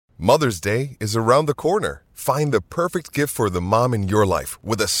Mother's Day is around the corner. Find the perfect gift for the mom in your life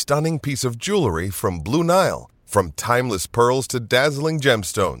with a stunning piece of jewelry from Blue Nile. From timeless pearls to dazzling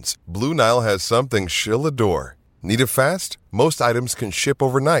gemstones, Blue Nile has something she'll adore. Need it fast? Most items can ship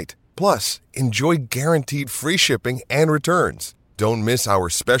overnight. Plus, enjoy guaranteed free shipping and returns. Don't miss our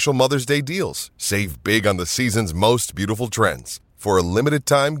special Mother's Day deals. Save big on the season's most beautiful trends. For a limited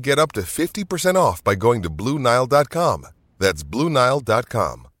time, get up to 50% off by going to BlueNile.com. That's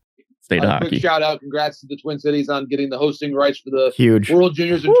BlueNile.com. State hockey. Quick shout out. Congrats to the Twin Cities on getting the hosting rights for the Huge World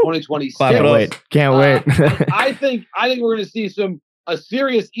Juniors in 2026. Can't wait. I think we're going to see a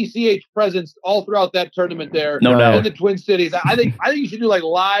serious ECH presence all throughout that tournament there. No doubt. In the Twin Cities. I think you should do like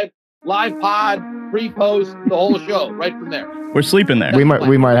live pod, pre-post, the whole show right from there. We're sleeping there. We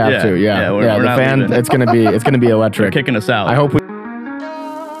might have to. Yeah. We're the not fan. leaving. It's gonna be electric. They're kicking us out. I hope we.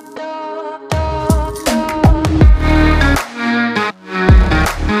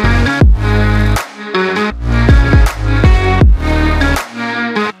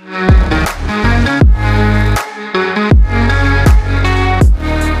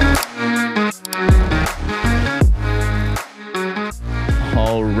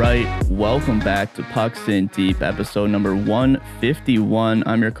 Welcome back to Pucks in Deep, episode number 151.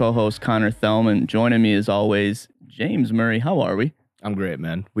 I'm your co-host, Connor Thelman. Joining me, as always, James Murray. How are we? I'm great,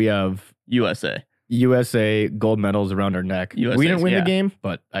 man. We have USA gold medals around our neck. USA's, we didn't win the game,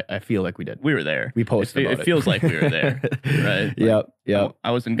 but I feel like we did. We were there. We posted it feels like we were there, right? Yep.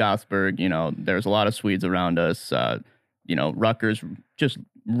 I was in Gothenburg. There's a lot of Swedes around us. Rutgers just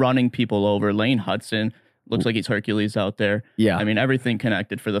running people over. Lane Hudson looks like he's Hercules out there. Yeah. I mean, everything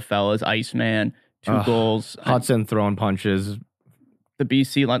connected for the fellas. Iceman, 2 goals. Hudson throwing punches. The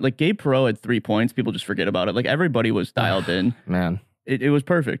BC line, like Gabe Perreault had 3 points. People just forget about it. Like everybody was dialed in. Man. It was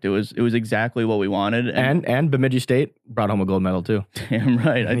perfect. It was exactly what we wanted. And Bemidji State brought home a gold medal too. Damn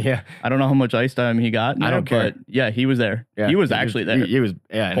right. I don't know how much ice time he got. I don't care. But yeah, he was there. Yeah, he was actually there. He was.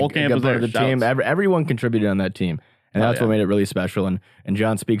 Yeah. Whole camp was there. The team. Everyone contributed on that team. And that's what made it really special. And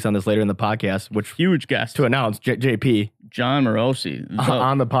John speaks on this later in the podcast, which huge guest to announce JP John Morosi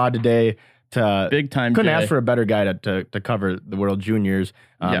on the pod today. Big time. Couldn't ask for a better guy to cover the World Juniors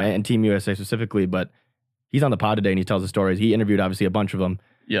and Team USA specifically. But he's on the pod today and he tells the stories. He interviewed obviously a bunch of them.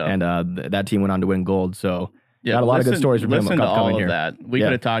 Yeah. And that team went on to win gold. So got a lot of good stories from him. Listen to all of that. We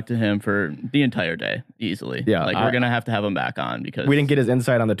could have talked to him for the entire day easily. Yeah. Like we're gonna have to have him back on because we didn't get his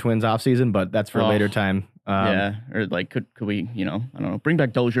insight on the Twins offseason, but that's for a later time. Or like could we, I don't know, bring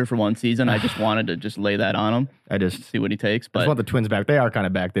back Dozier for one season. I just wanted to just lay that on him. I just see what he takes. But I just want the Twins back. They are kind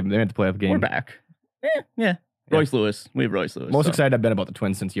of back. They went to playoff game. We're back. Yeah. Royce Lewis. We have Royce Lewis. Most excited I've been about the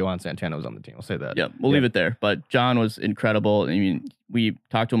Twins since Johan Santana was on the team. I'll say that. Yeah, we'll leave it there. But John was incredible. I mean, we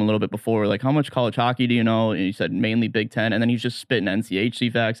talked to him a little bit before, like, how much college hockey do you know? And he said mainly Big Ten. And then he's just spitting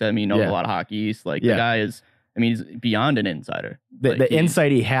NCHC facts at me. He knows a lot of Hockey East. Like, the guy is, he's beyond an insider. The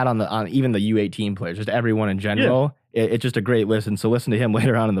insight he had on even the U18 players, just everyone in general, it's just a great listen. So listen to him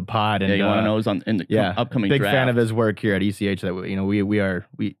later on in the pod. And, you want to know who's in the upcoming big draft. Fan of his work here at ECH. That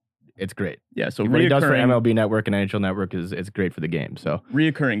we it's great. Yeah, so what he does for MLB Network and NHL Network it's great for the game. So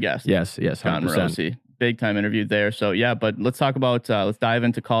reoccurring guest. Yes, 100%. John Morosi. Big time interview there. So but let's talk about let's dive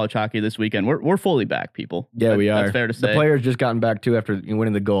into college hockey this weekend. We're fully back, people. Yeah, we are. That's fair to say. The players just gotten back too after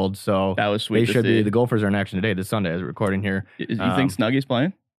winning the gold. So that was sweet. They should be. The Gophers are in action today, this Sunday, as we're recording here. You think Snuggy's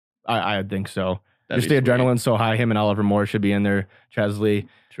playing? I think so. Just the adrenaline's so high. Him and Oliver Moore should be in there. Chesley,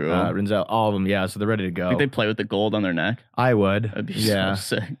 True. Renzel, all of them. Yeah, so they're ready to go. Think they play with the gold on their neck? I would. That'd be so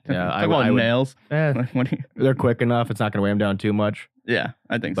sick. Yeah, Talk about nails. They're quick enough. It's not going to weigh them down too much. Yeah,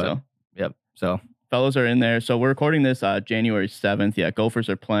 I think so. Yep. So fellows are in there. So we're recording this January 7th. Yeah, Gophers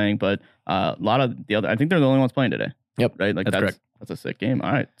are playing, but a lot of the other. I think they're the only ones playing today. Yep. Right. Like that's correct. That's a sick game.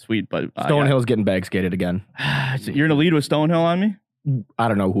 All right, sweet. But Stonehill's getting bag skated again. So you're in a lead with Stonehill on me. I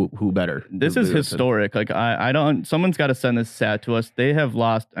don't know who better. This is historic. Like I don't. Someone's got to send this stat to us. They have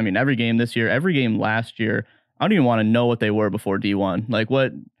lost. I mean, every game this year, every game last year. I don't even want to know what they were before D1. Like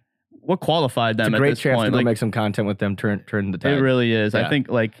what qualified them it's a at great this chance point? to go make some content with them. Turn the tide. It really is. Yeah. I think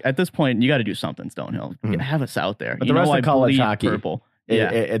like at this point, you got to do something. Stonehill, have us out there. But the rest of college hockey, purple.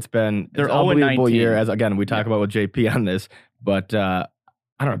 It's been they're an unbelievable 0-19. year. As again, we talk about with JP on this, but.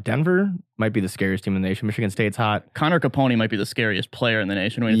 I don't know. Denver might be the scariest team in the nation. Michigan State's hot. Connor Capone might be the scariest player in the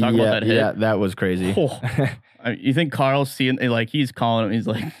nation. When you talk about that hit, yeah, that was crazy. You think Carl's seeing like he's calling him? He's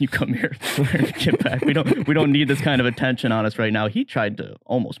like, "You come here, get back. We don't need this kind of attention on us right now." He tried to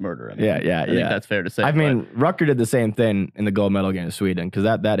almost murder him. Yeah. I think that's fair to say. I mean, Rutger did the same thing in the gold medal game in Sweden because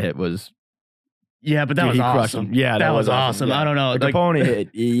that hit was. Yeah, but that was awesome. Yeah, that was awesome. Yeah. I don't know. Capone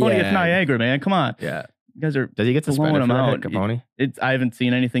hit. Capone hit Niagara, man. Come on. Yeah. You guys are Does he get suspended him for out. Capone? I haven't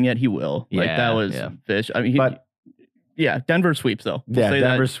seen anything yet. He will. Like that was fish. I mean, Denver sweeps though.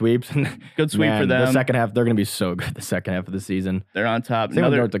 Denver sweeps. Good sweep for them. The second half, they're going to be so good. The second half of the season, they're on top. Same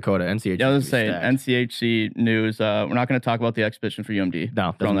with North Dakota. NCHC. Yeah, I was saying NCHC news. We're not going to talk about the exhibition for UMD.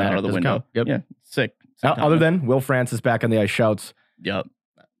 No, throwing that out of the window. Yep. Yeah, sick other than Will Francis back on the ice shouts. Yep.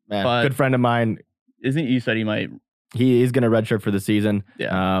 Man, but good friend of mine. Isn't you said he might? He's going to redshirt for the season.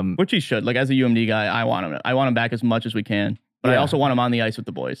 Yeah. Which he should. Like as a UMD guy, I want him back as much as we can. But I also want him on the ice with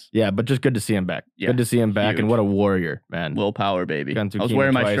the boys. Yeah, but just good to see him back. Yeah, good to see him back, and what a warrior, man. Willpower, baby. I was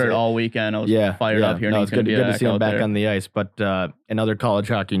wearing my shirt all weekend. I was fired up here. No, it's good to see him back on the ice. But in other college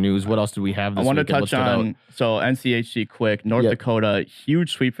hockey news, what else do we have this weekend? I want to touch on, NCHC quick. North Dakota,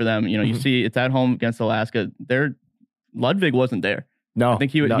 huge sweep for them. You know, you see it's at home against Alaska. Ludwig wasn't there. No. I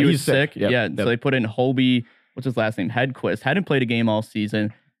think he was sick. Yep. So they put in Hobie, what's his last name? Hedquist. Hadn't played a game all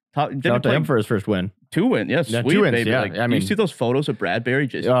season. Shout out to him for his first win. 2 wins, yes, yeah, sweet, 2 wins, baby. yeah. Like, you see those photos of Bradbury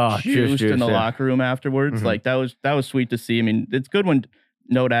just juiced in the locker room afterwards. Mm-hmm. Like that was sweet to see. I mean, it's good when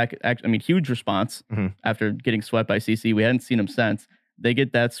Nodak. Huge response after getting swept by CC. We hadn't seen him since. They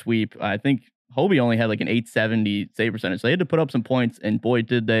get that sweep. I think Hobie only had like an 870 save percentage. So they had to put up some points, and boy,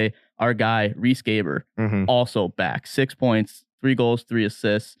 did they. Our guy Reese Gaber also back 6 points, 3 goals, 3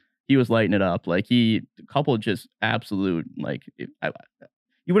 assists. He was lighting it up. Like a couple of just absolute like.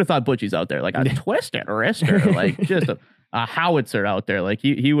 You would have thought Butchie's out there, like a twisted wrister, like just a howitzer out there. Like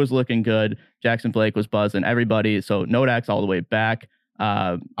he was looking good. Jackson Blake was buzzing. Everybody. So Nodak's all the way back.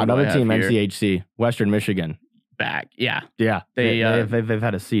 Another team, NCHC, Western Michigan. Back. Yeah. They've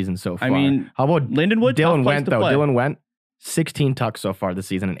had a season so far. I mean, how about Lindenwood? Dylan Went, though. Dylan Went. 16 tucks so far this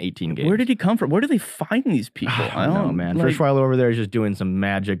season in 18 games. Where did he come from? Where do they find these people? I don't know, man. First while over there is just doing some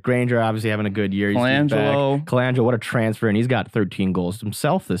magic. Granger obviously having a good year. Colangelo, what a transfer, and he's got 13 goals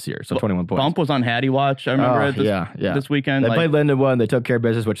himself this year, so 21 points. Bump was on Hattie watch. I remember this weekend. They played Lindenwood, and they took care of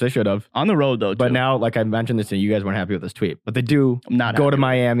business, which they should have. On the road, though, But now, like I mentioned this, and you guys weren't happy with this tweet, but they do go to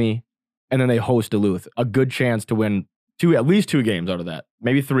Miami, and then they host Duluth. A good chance to win at least 2 games out of that.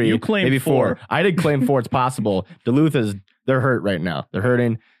 Maybe 3. You claimed maybe 4. I did claim 4. It's possible. Duluth they're hurt right now. They're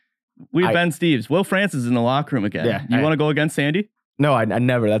hurting. We have Ben Steves. Will Francis is in the locker room again. Yeah, you want to go against Sandy? No, I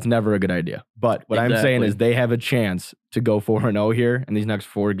never. That's never a good idea. But what I'm saying is they have a chance to go 4-0 here in these next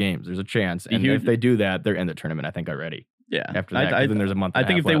 4 games. There's a chance. And if they do that, they're in the tournament, I think, already. Yeah. After that, then there's a month. I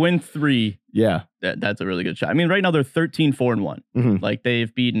think if they win 3, that's a really good shot. I mean, right now they're 13-4-1. Like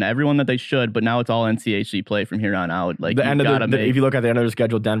they've beaten everyone that they should, but now it's all NCHC play from here on out. Like if you look at the end of their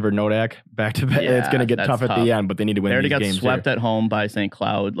schedule, Denver, Nodak, back to back, it's going to get tough at the end. But they need to win. They already got swept at home by St.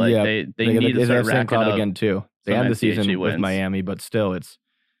 Cloud. Like they need to start racking up again too. They end the season with Miami, but still,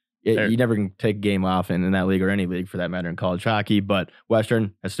 you never can take a game off in that league or any league for that matter in college hockey. But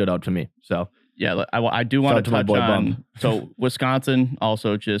Western has stood out to me. So. Yeah, I do want to touch on. So Wisconsin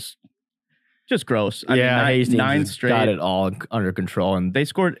also just gross. I mean, Hastings 9 straight. Got it all under control, and they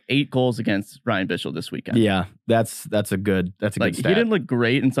scored 8 goals against Ryan Bishop this weekend. Yeah, that's a good good stat. He didn't look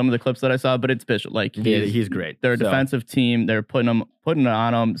great in some of the clips that I saw, but it's Bishop. Like he's great. They're a defensive team. They're putting it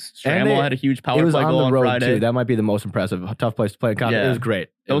on them. Stramel had a huge power play goal on Friday. Too. That might be the most impressive. A tough place to play. It was great.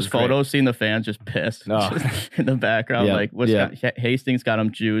 Those photos, seeing the fans just pissed in the background. Hastings got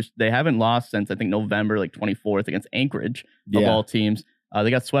them juiced. They haven't lost since I think November 24th against Anchorage of all teams. They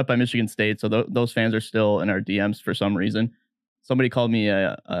got swept by Michigan State, so those fans are still in our DMs for some reason. Somebody called me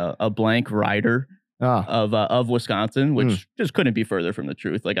a blank rider of Wisconsin, which just couldn't be further from the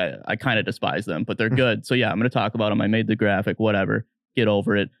truth. Like I kind of despise them, but they're good. So I'm going to talk about them. I made the graphic, whatever. Get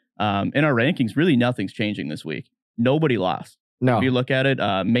over it. In our rankings, really nothing's changing this week. Nobody lost. No. If you look at it,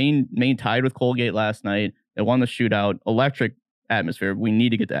 Maine tied with Colgate last night. They won the shootout. Electric atmosphere. We need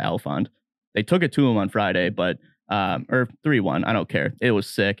to get to Alfond. They took it to them on Friday, but or 3-1. I don't care. It was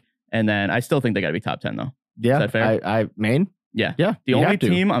sick. And then I still think they got to be top 10 though. Yeah. Is that fair? Maine? Yeah. The only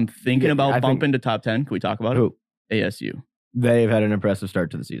team I'm thinking about bumping to top 10. Can we talk about it? ASU. They've had an impressive start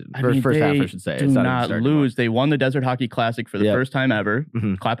to the season. First half, I should say. Do not lose. They won the Desert Hockey Classic for the first time ever.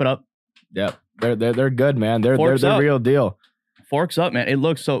 Clap it up. Yep. They're good, man. They're the real deal. Forks up, man. It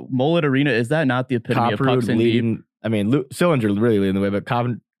looks so. Mullet Arena, is that not the epitome of pucks in deep? I mean, Sillinger really leading the way, but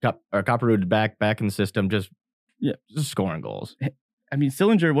Copperwood back in the system, just scoring goals. I mean,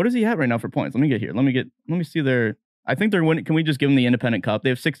 Sillinger, what is he at right now for points? Let me get here. Let me see their. I think they're winning. Can we just give them the Independent Cup? They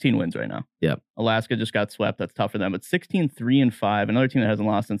have 16 wins right now. Yeah. Alaska just got swept. That's tough for them. But 16-3-5. Another team that hasn't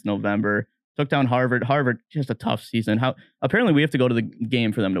lost since November. Took down Harvard. Harvard, just a tough season. Apparently we have to go to the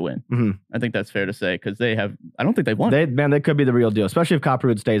game for them to win. I think that's fair to say because they have. I don't think they've won. They could be the real deal, especially if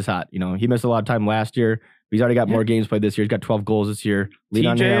Copperwood stays hot. You know, he missed a lot of time last year. He's already got more games played this year. He's got 12 goals this year. Lead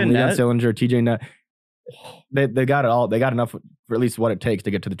on him. Lead on Sillinger. TJ Nutt. they got it all. They got enough for at least what it takes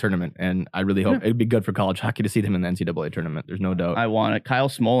to get to the tournament. And I really hope it'd be good for college hockey to see them in the NCAA tournament. There's no doubt. I want it. Kyle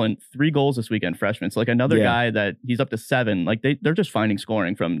Smolin, 3 goals this weekend, freshman. It's like another guy that he's up to 7. Like they're just finding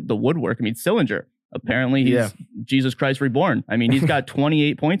scoring from the woodwork. I mean, Sillinger, apparently he's Jesus Christ reborn. I mean, he's got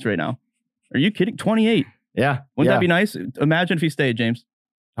 28 points right now. Are you kidding? 28. Yeah. Wouldn't that be nice? Imagine if he stayed, James.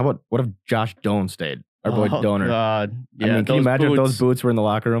 What if Josh Doan stayed? Our boy Donor. God. Yeah, I mean, can you imagine if those boots were in the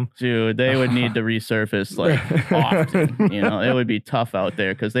locker room? Dude, they would need to resurface like often. It would be tough out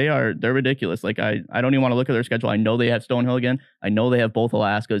there because they're ridiculous. Like I don't even want to look at their schedule. I know they have Stonehill again. I know they have both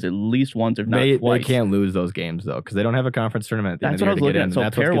Alaskas at least once, if not twice. They can't lose those games though because they don't have a conference tournament. That's what I was looking at. So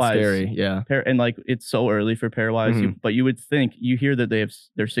pairwise, scary. Yeah, and like it's so early for pairwise, but you would think you hear that they're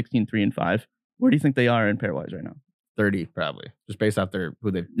 16-3-5. Where do you think they are in pairwise right now? 30 probably, just based off who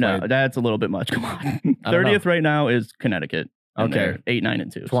they've played. No, that's a little bit much. Come on, 30th right now is Connecticut. Okay,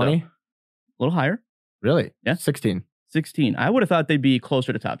 8-9-2. 20, so, a little higher. Really? Yeah, 16. I would have thought they'd be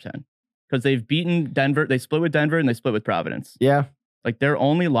closer to top 10 because they've beaten Denver. They split with Denver and they split with Providence. Yeah, like their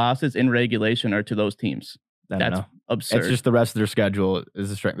only losses in regulation are to those teams. That's absurd. It's just the rest of their schedule is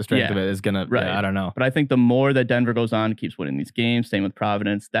the strength of it is gonna. Right. I don't know. But I think the more that Denver goes on, keeps winning these games. Same with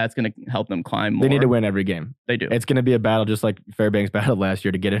Providence. That's gonna help them climb more. They need to win every game. They do. It's gonna be a battle, just like Fairbanks battled last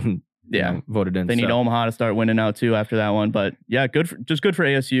year to get in. Voted in. They need Omaha to start winning now too after that one. But yeah, good for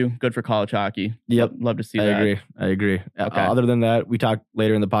ASU. Good for college hockey. Yep, love to see that. I agree. Okay. Other than that, we talked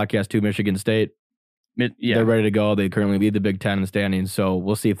later in the podcast too. Michigan State. They're ready to go. They currently lead the Big Ten in the standings, so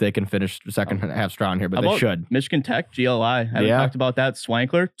we'll see if they can finish the second half strong here, but they should. Michigan Tech, GLI. Haven't talked about that.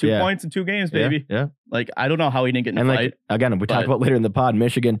 Swankler, 2 points in 2 games, baby. Yeah. Like, I don't know how he didn't get in the fight. Again, we talked about later in the pod,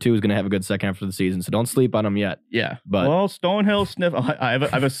 Michigan, too, is going to have a good second half of the season, so don't sleep on them yet. Yeah. But Stonehill sniff. I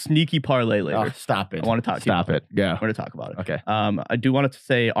have a sneaky parlay later. Oh, stop it. I want to talk Stop it. Yeah. I want to talk about it. Okay. I do want to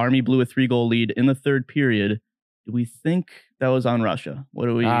say Army blew a 3-goal lead in the third period. Do we think that was on Russia? What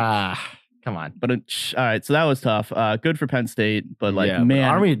do we... Come on. But all right, so that was tough. Good for Penn State, but man,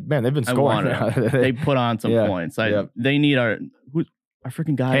 Army, they've been scoring. They put on some points. They need our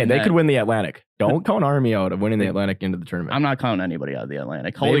freaking guy. Hey, they could win the Atlantic. Don't count Army out of winning the Atlantic into the tournament. I'm not counting anybody out of the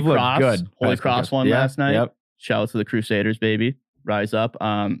Atlantic. Holy Cross won last night. Yep. Shout out to the Crusaders, baby. Rise up.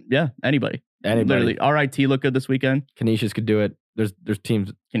 Anybody. Literally. RIT looked good this weekend. Canisius could do it. There's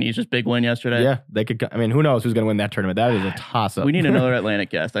teams. Canisius big win yesterday. Yeah, they could. I mean, who knows who's going to win that tournament? That is a toss-up. We need another Atlantic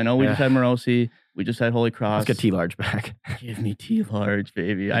guest. I know we just had Morosi. We just had Holy Cross. Let's get T-Large back. Give me T-Large,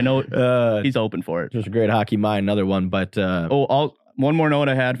 baby. I know he's open for it. Just a great hockey mind, another one. But one more note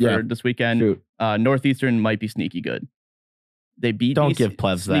I had for this weekend. Shoot. Northeastern might be sneaky good. They beat. Don't give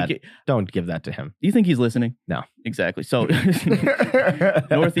Plevs that. Don't give that to him. Do you think he's listening? No. Exactly. So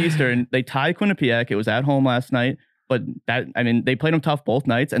Northeastern, they tied Quinnipiac. It was at home last night. But they played them tough both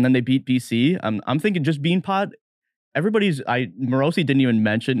nights, and then they beat BC. I'm thinking just Beanpot. Morosi didn't even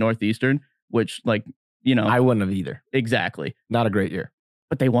mention Northeastern, which I wouldn't have either. Exactly. Not a great year.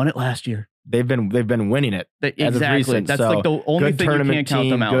 But they won it last year. They've been winning it. Exactly. Recent, that's like the only thing you can't count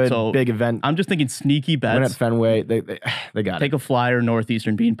them out. Good, so big event. I'm just thinking sneaky bets. Win at Fenway. They got Take a flyer,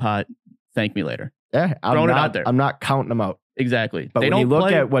 Northeastern Beanpot. Thank me later. Yeah, throwing it out there. I'm not counting them out. Exactly. But when you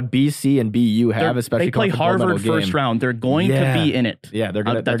look at what BC and BU have, especially they play Harvard first round. They're going to be in it. Yeah, they're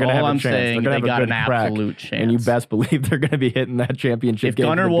going to have all a I'm chance. saying. They're they got an absolute chance. And you best believe they're going to be hitting that championship game. If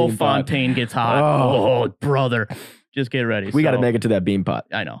Gunnar Wolf-Fontaine gets hot, oh, brother, just get ready. We got to make it to that beam pot.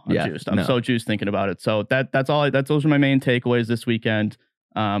 I know. I'm juiced. I'm so juiced thinking about it. So that's all. Those are my main takeaways this weekend.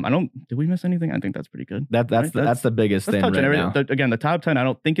 Did we miss anything? I think that's pretty good. That's the biggest thing right now. Again, the top 10, I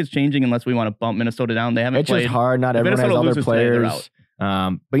don't think it's changing unless we want to bump Minnesota down. They haven't It's played. just hard. Not everyone has other players.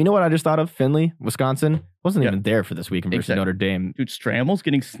 But you know what I just thought of? Finley, Wisconsin wasn't even there for this weekend versus Notre Dame. Dude, Strammel's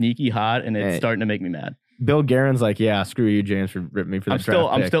getting sneaky hot, and it's starting to make me mad. Bill Guerin's like, yeah, screw you, James, for ripping me for the draft pick.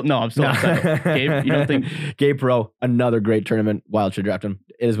 I'm still upset. Gabe, you don't think? Gabe Pro, another great tournament. Wild should draft him.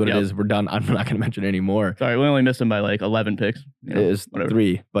 It is what it is. We're done. I'm not going to mention it anymore. Sorry, we only missed him by like 11 picks. It is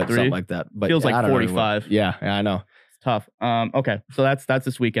 3, but something like that. But feels like 45. Yeah, I know. It's tough. Okay, so that's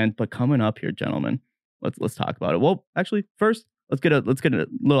this weekend. But coming up here, gentlemen, let's talk about it. Well, actually, first let's get a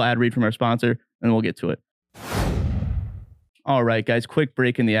little ad read from our sponsor, and we'll get to it. All right, guys, quick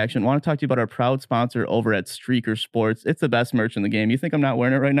break in the action. I want to talk to you about our proud sponsor over at Streaker Sports. It's the best merch in the game. You think I'm not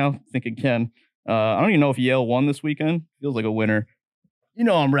wearing it right now? I think again. I don't even know if Yale won this weekend. Feels like a winner. You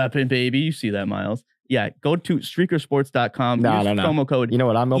know I'm repping, baby. You see that, Miles. Yeah, go to streakersports.com. No. Promo code. You know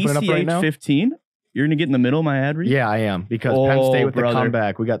what I'm opening up right now? ECH15. You're going to get in the middle of my ad read? Yeah, I am. Because Penn State with the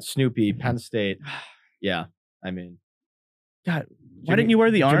comeback. We got Snoopy, Penn State. Yeah, I mean. God, why didn't you wear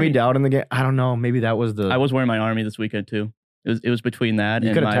the Army? Jimmy Dowd in the game? I don't know. Maybe that was the... I was wearing my Army this weekend, too. It was between that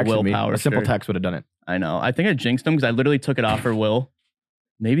you and my willpower. A simple text would have done it. I know. I think I jinxed him because I literally took it off for Will.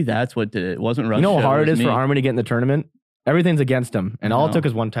 Maybe that's what did it. It wasn't Rush. You know how hard it is me. for Armin to get in the tournament? Everything's against him, and all it took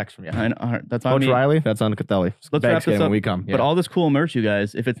is one text from you. I know. That's on Coach me. Riley, that's on Cathelli. Let's wrap this up. When we come. But all this cool merch, you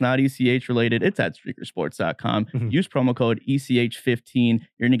guys, if it's not ECH related, it's at streakersports.com. Use promo code ECH15.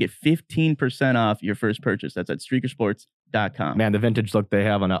 You're going to get 15% off your first purchase. That's at streakersports.com. Man, the vintage look they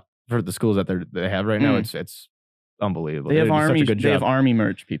have for the schools that they have right now, it's unbelievable. They have Army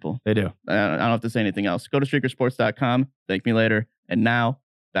merch, people. They do. I don't have to say anything else. Go to streakersports.com. Thank me later. And now,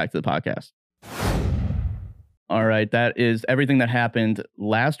 back to the podcast. All right, that is everything that happened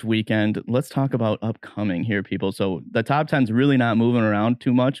last weekend. Let's talk about upcoming here, people. So the top 10's really not moving around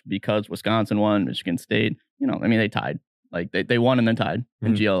too much because Wisconsin won, Michigan State. They tied. Like they won and then tied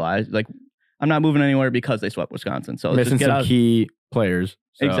in GLI. Like I'm not moving anywhere because they swept Wisconsin. So missing some key players.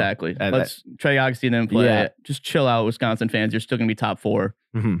 So exactly. Trey Augustine didn't play. Yeah. Just chill out, Wisconsin fans. You're still gonna be top 4.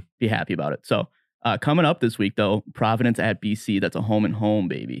 Be happy about it. So coming up this week though, Providence at BC. That's a home and home,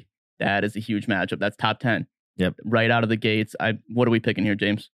 baby. That is a huge matchup. That's top 10. Yep. Right out of the gates. What are we picking here,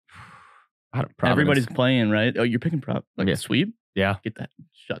 James? Everybody's playing, right? Oh, you're picking a sweep? Yeah. Get that.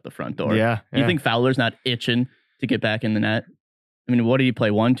 Shut the front door. Yeah. You think Fowler's not itching to get back in the net? I mean, what do you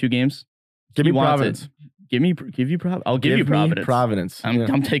play? 1, 2 games? Give me Providence. Give you Providence. I'll give you Providence. Providence.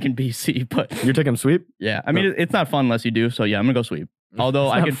 I'm taking BC, but you're taking sweep? Yeah. I mean, it's not fun unless you do. So yeah, I'm gonna go sweep. Although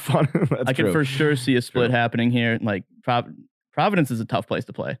I can for sure see a split happening here. Like Providence is a tough place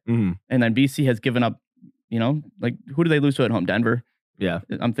to play, and then BC has given up. Like who do they lose to at home? Denver. Yeah,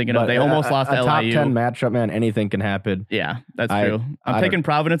 I'm thinking they almost lost to LIU. Top 10 matchup, man. Anything can happen. Yeah, that's true. I'm taking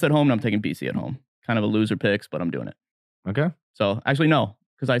Providence at home, and I'm taking BC at home. Kind of a loser picks, but I'm doing it. Okay. So actually, no,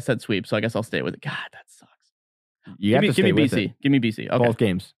 because I said sweep, so I guess I'll stay with it. God, that sucks. Give me BC. Give me BC. Okay. Both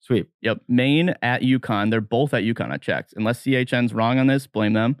games, sweep. Yep. Maine at UConn. They're both at UConn. I checked. Unless CHN's wrong on this,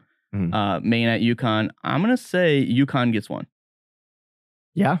 blame them. Maine at UConn. I'm gonna say UConn gets one.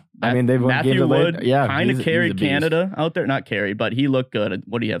 Yeah, I mean they've won Matthew games Wood late. Yeah, kind of carried Canada out there. Not carry, but he looked good.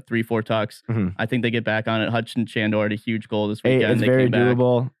 What do you have? 3-4 tucks. I think they get back on it. Hudson Chandor had a huge goal this weekend. It's very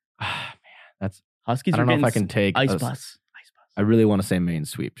doable. Man, that's Huskies. I don't know if I can take ice bus. I really want to say Maine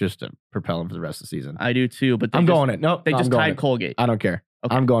sweep just to propel them for the rest of the season. I do too, but I'm going it. No, they just tied Colgate. I don't care.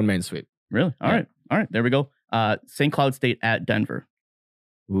 Okay. I'm going Maine sweep. Really? All right. There we go. St. Cloud State at Denver.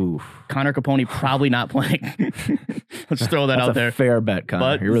 Ooh. Connor Capone probably not playing. Let's throw that out there. That's a fair bet,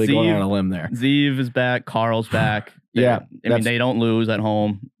 Connor. But you're really going on a limb there. Zeev is back. Carl's back. I mean, they don't lose at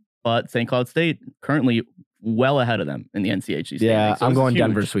home, but St. Cloud State currently well ahead of them in the NCHC. Yeah, so I'm going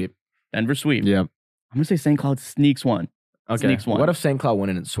Denver sweep. Denver sweep. Yeah. I'm going to say St. Cloud sneaks one. Okay. Sneaks one. What if St. Cloud won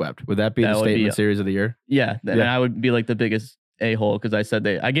and swept? Would that be the statement series of the year? Yeah. Then I would be like the biggest a-hole because I said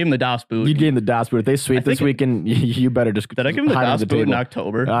I gave him the DOS boot. You gave him the DOS boot. If they sweep this weekend, you better just did I give him the DOS boot in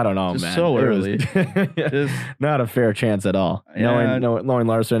October? I don't know, just man. So early. Not a fair chance at all. Yeah. Knowing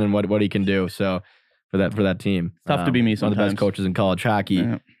Larson and what he can do. So for that team. It's tough to be me sometimes. One of the best coaches in college hockey.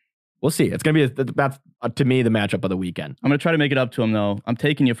 Yeah. We'll see. It's going to be that's to me the matchup of the weekend. I'm going to try to make it up to him though. I'm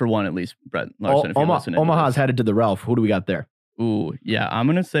taking you for one at least, Brett Larson. Omaha's headed to the Ralph. Who do we got there? Ooh, yeah. I'm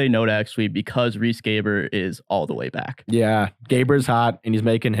going to say Nodak sweep because Reese Gaber is all the way back. Yeah. Gaber's hot, and he's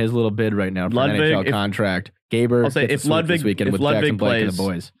making his little bid right now for an NHL contract. Gaber, I'll say if Ludwig this weekend with Jackson Blake and the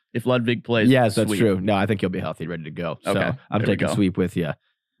boys. If Ludwig plays, yes, that's true. No, I think he'll be healthy, ready to go. So okay, I'm taking sweep with you.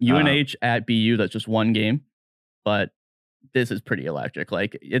 UNH at BU, that's just one game, but this is pretty electric.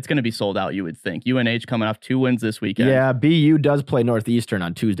 Like, it's going to be sold out, you would think. UNH coming off 2 wins this weekend. Yeah, BU does play Northeastern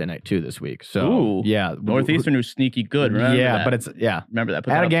on Tuesday night, too, this week. So, ooh, yeah. Northeastern was sneaky good. Remember that. But it's, remember that.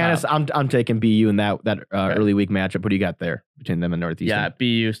 At Aganis, I'm taking BU in that early week matchup. What do you got there between them and Northeastern? Yeah,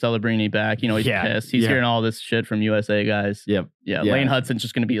 BU, Celebrini back. He's pissed. He's hearing all this shit from USA guys. Yep. Yeah, Lane Hudson's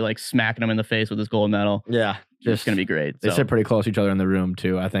just going to be like smacking him in the face with his gold medal. Yeah. It's going to be great. They sit pretty close to each other in the room,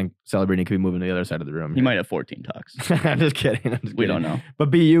 too. I think Celebrini could be moving to the other side of the room. He might have 14 tucks. I'm just kidding. We don't know. But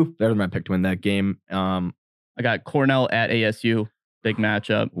BU, there's my pick to win that game. I got Cornell at ASU. Big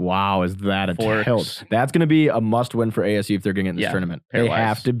matchup. Wow, is that a tilt? That's going to be a must win for ASU if they're going to get in this tournament. Pairwise. They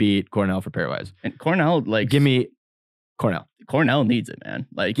have to beat Cornell for pairwise. And Cornell, give me Cornell. Cornell needs it, man.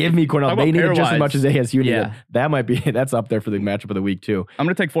 Like, give me Cornell. They need it just as much as ASU needs it. That's up there for the matchup of the week too. I'm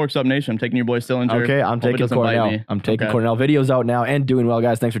gonna take Forks Up Nation. I'm taking your boy Stillinger. Okay, I'm taking Cornell. I'm taking Cornell. Videos out now and doing well,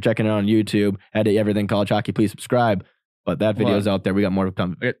 guys. Thanks for checking it out on YouTube at Everything College Hockey. Please subscribe. But that video's out there. We got more to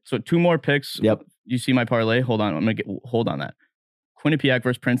come. Okay, so 2 more picks. Yep. You see my parlay? Hold on. I'm gonna hold on that. Quinnipiac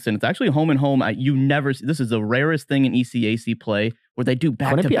versus Princeton. It's actually home and home. You never. This is the rarest thing in ECAC play where they do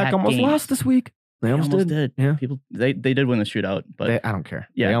back to back. Quinnipiac almost lost this week. They almost did. Yeah. People they did win the shootout, but I don't care.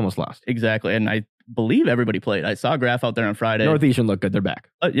 Yeah. They almost lost. Exactly. And believe everybody played. I saw a graph out there on Friday. Northeastern looked good. They're back.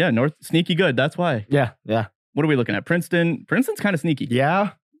 Yeah, North sneaky good. That's why. Yeah. What are we looking at? Princeton. Princeton's kind of sneaky.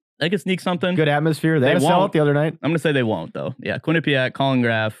 Yeah. They could sneak something. Good atmosphere. They had a sellout the other night. I'm going to say they won't, though. Yeah, Quinnipiac, Colin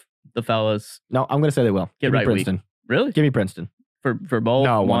Graff, the fellas. No, I'm going to say they will. Give me Princeton. Week. Really? Give me Princeton. For both?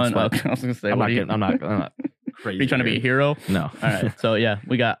 No, one. Okay, I was going to say, I'm not crazy. Are you trying to be a hero? No. All right. So, yeah,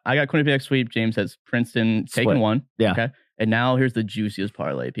 I got Quinnipiac sweep. James has Princeton taking one. Yeah. Okay. And now here's the juiciest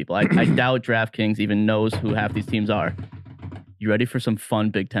parlay, people. I doubt DraftKings even knows who half these teams are. You ready for some fun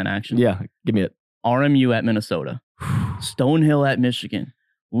Big Ten action? Yeah. Give me it. RMU at Minnesota. Stonehill at Michigan.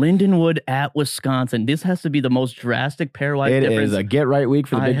 Lindenwood at Wisconsin. This has to be the most drastic pairwise difference. It is a get-right week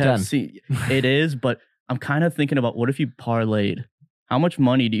for the Big Ten. It is, but I'm kind of thinking about what if you parlayed? How much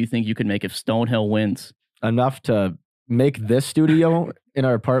money do you think you could make if Stonehill wins? Enough to make this studio in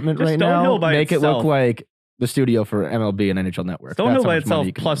our apartment right now, make it look like the studio for MLB and NHL Network. Stonehill by itself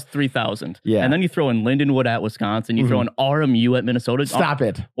plus 3,000. Yeah. And then you throw in Lindenwood at Wisconsin. You throw in RMU at Minnesota. Stop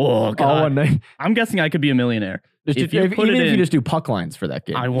it. Oh, God. All one night. I'm guessing I could be a millionaire. If you just do puck lines for that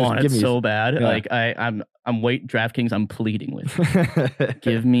game. I want it so bad. Yeah. Like I'm DraftKings, I'm pleading with.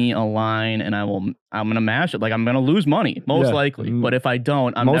 Give me a line and I'm gonna mash it. Like I'm gonna lose money, most likely. But if I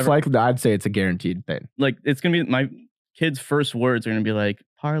don't, likely I'd say it's a guaranteed thing. Like it's gonna be my kids' first words are gonna be like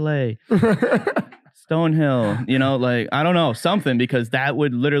parlay. Stonehill, like I don't know, something, because that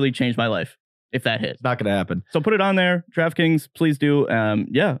would literally change my life if that hit. It's not gonna happen. So put it on there. DraftKings, please do. I'm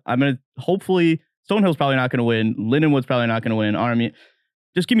gonna hopefully Stonehill's probably not going to win. Lindenwood's probably not going to win. Army,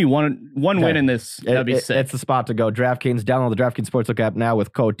 just give me one win in this. That'd be sick. It's the spot to go. DraftKings, download the DraftKings Sportsbook app now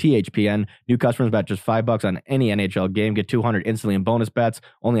with code THPN. New customers bet just $5 on any NHL game. Get $200 instantly in bonus bets.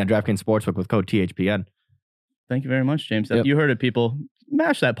 Only on DraftKings Sportsbook with code THPN. Thank you very much, James. Yep. You heard it, people.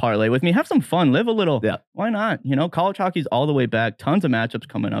 Mash that parlay with me. Have some fun. Live a little. Yeah. Why not? College hockey's all the way back. Tons of matchups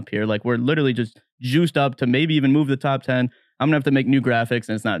coming up here. Like we're literally just juiced up to maybe even move the top 10. I'm going to have to make new graphics,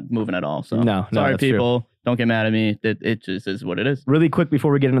 and it's not moving at all. So sorry, people. True. Don't get mad at me. It just is what it is. Really quick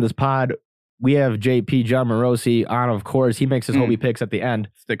before we get into this pod, we have JP, John Morosi, on, of course. He makes his Hobie picks at the end.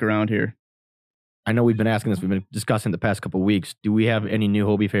 Stick around here. I know we've been asking this. We've been discussing the past couple of weeks. Do we have any new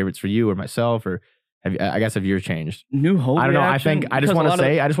Hobie favorites for you or myself? Or have yours changed? New Hobie I don't know. Action? I just want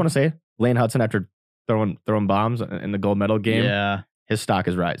to say, Lane Hudson, after throwing bombs in the gold medal game, his stock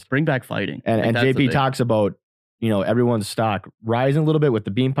has risen. Bring back fighting. And JP talks about, everyone's stock rising a little bit with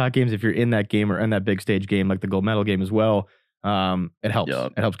the Beanpot games. If you're in that game or in that big stage game, like the gold medal game as well, it helps.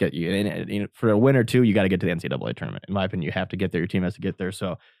 Yep. It helps get you. And for a win or two, you got to get to the NCAA tournament. In my opinion, you have to get there. Your team has to get there.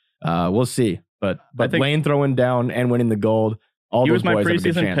 So we'll see. But Lane throwing down and winning the gold, he was my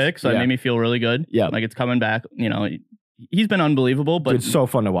preseason pick, so it made me feel really good. Yeah, like it's coming back. He's been unbelievable, but it's so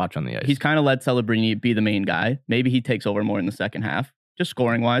fun to watch on the ice. He's kind of let Celebrini be the main guy. Maybe he takes over more in the second half. Just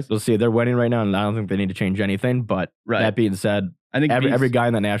scoring wise. We'll see. They're winning right now, and I don't think they need to change anything. But that being said, I think every guy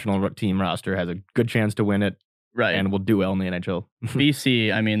in the national team roster has a good chance to win it. Right. And will do well in the NHL.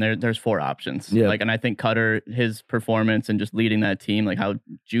 BC, I mean, there's 4 options. Yeah. And I think Cutter, his performance and just leading that team, like how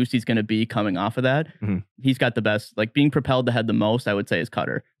juicy he's going to be coming off of that, he's got the best, like being propelled to head the most, I would say, is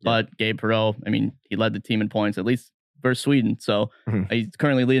Cutter. Yeah. But Gabe Perreault, I mean, he led the team in points, at least versus Sweden. So he's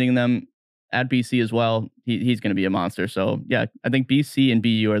currently leading them at BC as well. He's going to be a monster. So, yeah, I think BC and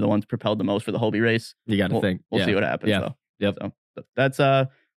BU are the ones propelled the most for the Hobie race. You got to think. We'll see what happens, though. Yep.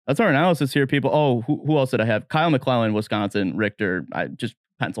 So that's our analysis here, people. Oh, who else did I have? Kyle McClellan, Wisconsin, Richter. I just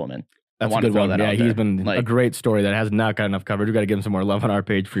pencil him in. That's a good one. Yeah, he's been a great story that has not got enough coverage. We got to give him some more love on our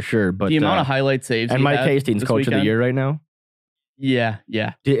page for sure. But the amount of highlight saves and Mike Hastings, coach of the year right now. Yeah.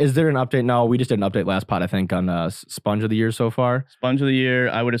 Is there an update? No, we just did an update last pod, I think, on Sponge of the Year so far. Sponge of the Year,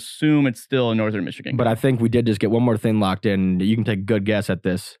 I would assume it's still in Northern Michigan. But I think we did just get one more thing locked in. You can take a good guess at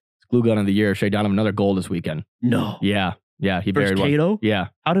this. Glue Gun of the Year, Shea Donovan, another goal this weekend. No. Yeah, he buried one. Cato? Yeah.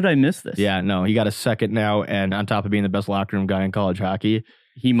 How did I miss this? Yeah, no, he got a second now, and on top of being the best locker room guy in college hockey,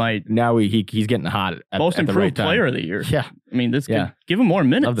 he might now he's getting hot at most at improved the right time. Player of the year. Yeah, I mean give him more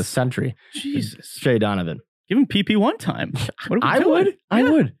minutes of the century. Jesus, Shea Donovan, give him PP one time. What are we doing? I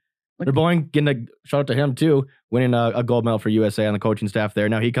would. They're getting a shout out to him too, winning a gold medal for USA on the coaching staff there.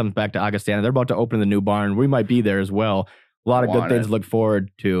 Now he comes back to Augustana. They're about to open the new barn. We might be there as well. A lot of good things to look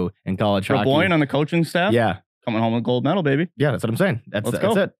forward to in college hockey. Boyne on the coaching staff? Yeah. Coming home with gold medal, baby. Yeah, that's what I'm saying. That's it.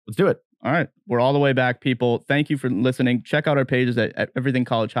 Let's do it. All right. We're all the way back, people. Thank you for listening. Check out our pages at Everything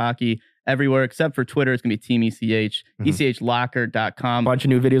College Hockey everywhere except for Twitter. It's going to be Team ECH, ECHlocker.com. Bunch of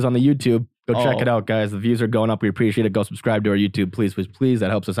new videos on the YouTube. Go check it out, guys. The views are going up. We appreciate it. Go subscribe to our YouTube. Please. That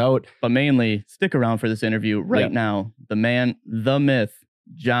helps us out. But mainly, stick around for this interview right now. The man, the myth,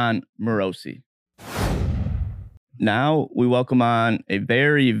 John Morosi. now we welcome on a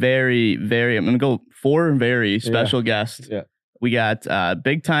very, very, very, I'm going to go 4 very special guests. Yeah. We got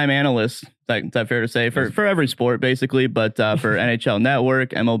big time analysts, is that fair to say, for every sport basically, but for NHL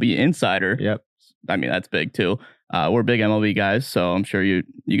Network, MLB Insider. Yep. I mean, that's big too. We're big MLB guys, so I'm sure you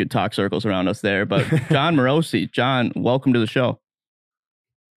could talk circles around us there. But John Morosi, John, welcome to the show.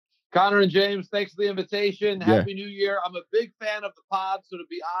 Connor and James, thanks for the invitation. Happy New Year. I'm a big fan of the pod, so to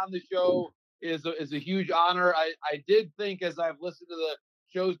be on the show is a huge honor. I did think, as I've listened to the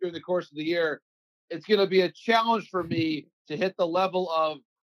shows during the course of the year, it's going to be a challenge for me to hit the level of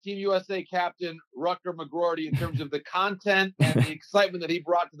Team USA captain Rutger McGroarty in terms of the content and the excitement that he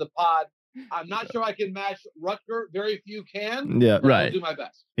brought to the pod. I'm not sure I can match Rutger. Very few can. Yeah, right. I'll do my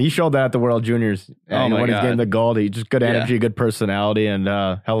best. He showed that at the World Juniors. When he's getting the gold, he just good energy, good personality, and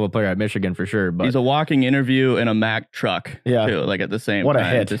hell of a player at Michigan for sure. But he's a walking interview in a Mack truck. Yeah, too, like at the same time. What a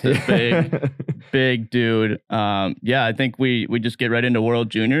hit! Just a big, big dude. I think we just get right into World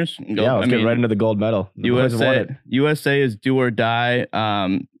Juniors. Let's get right into the gold medal. USA is do or die.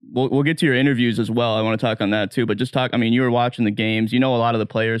 We'll get to your interviews as well. I want to talk on that too. But just talk. I mean, you were watching the games. You know a lot of the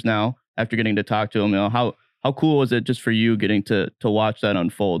players now. After getting to talk to them, how cool was it just for you getting to watch that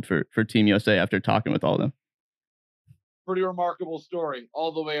unfold for Team USA after talking with all of them? Pretty remarkable story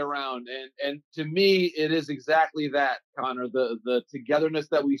all the way around. And to me, it is exactly that, Connor, the togetherness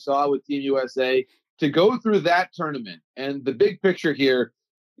that we saw with Team USA to go through that tournament. And the big picture here,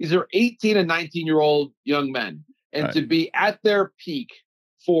 these are 18 and 19-year-old young men. And to be at their peak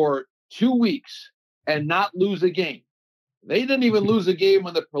for 2 weeks and not lose a game. They didn't even lose a game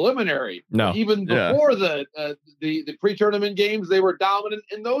in the preliminary. No. Even before the pre-tournament games, they were dominant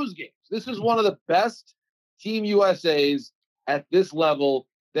in those games. This is one of the best Team USAs at this level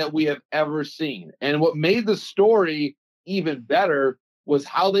that we have ever seen. And what made the story even better was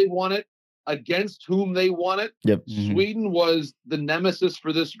how they won it, against whom they won it. Yep. Sweden was the nemesis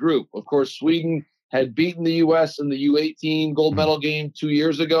for this group. Of course, Sweden had beaten the U.S. in the U18 gold medal game 2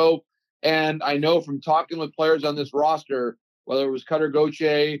 years ago. And I know from talking with players on this roster, whether it was Cutter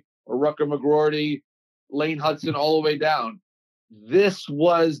Gauthier or Rutger McGroarty, Lane Hudson, all the way down, this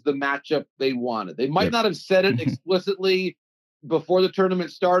was the matchup they wanted. They might not have said it explicitly before the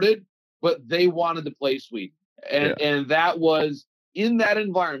tournament started, but they wanted to play Sweden. And that was in that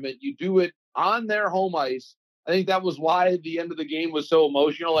environment. You do it on their home ice. I think that was why the end of the game was so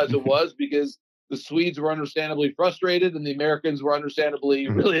emotional as it was, because the Swedes were understandably frustrated and the Americans were understandably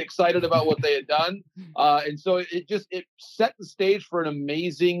really excited about what they had done. And so it set the stage for an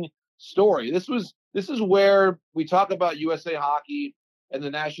amazing story. This is where we talk about USA Hockey and the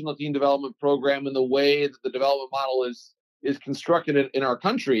national team development program and the way that the development model is constructed in our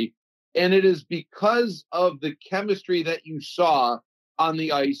country. And it is because of the chemistry that you saw on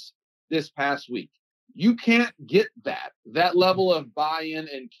the ice this past week. You can't get that level of buy-in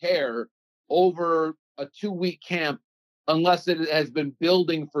and care over a 2-week camp unless it has been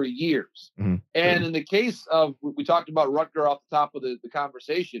building for years. And in the case of, we talked about Rutger off the top of the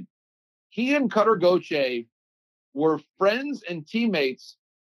conversation, he and Cutter Gauthier were friends and teammates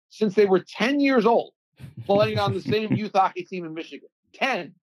since they were 10 years old, playing on the same youth hockey team in Michigan.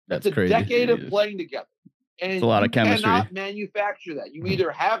 10. That's a crazy. Decade of playing together. And it's a lot of chemistry. You cannot manufacture that. You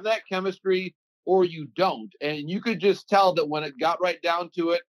either have that chemistry or you don't. And you could just tell that when it got right down to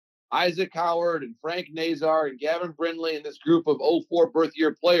it, Isaac Howard and Frank Nazar and Gavin Brindley and this group of 04 birth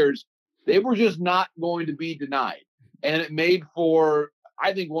year players, they were just not going to be denied. And it made for,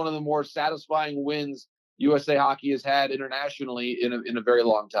 I think, one of the more satisfying wins USA Hockey has had internationally in a very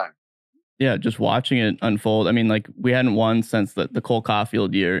long time. Yeah, just watching it unfold. I mean, like, we hadn't won since the Cole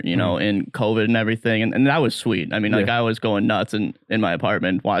Caulfield year, you know, in COVID and everything. And that was sweet. I mean, like, I was going nuts in my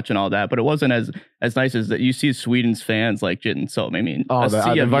apartment watching all that. But it wasn't as nice as that. You see Sweden's fans, like, getting so, I mean,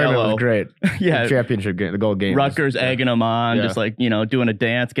 the environment was great. Yeah. The championship game, the gold game. Rutgers egging him on, just like, you know, doing a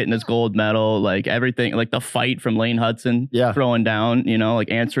dance, getting his gold medal, like everything, like the fight from Lane Hudson, throwing down, you know,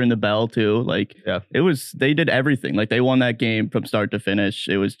 like answering the bell too. Like, they did everything. Like, they won that game from start to finish.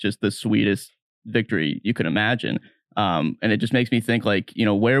 It was just the sweetest victory you could imagine. And it just makes me think, like, you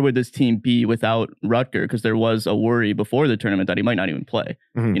know, where would this team be without Rutger? Because there was a worry before the tournament that he might not even play.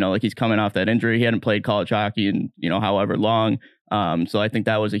 You know, like, he's coming off that injury. He hadn't played college hockey in, you know, however long. So I think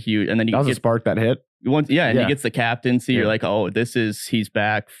that was a huge, and then he was a spark that hit. He gets the captaincy. You're like, oh, he's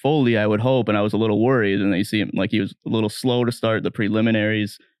back fully, I would hope. And I was a little worried. And then you see him, like, he was a little slow to start the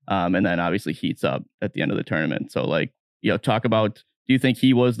preliminaries. And then obviously heats up at the end of the tournament. So, like, you know, talk about, do you think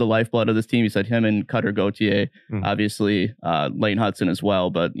he was the lifeblood of this team? You said him and Cutter Gauthier, obviously Lane Hudson as well.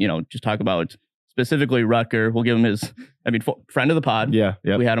 But, you know, just talk about specifically Rutger. We'll give him his, friend of the pod. Yeah.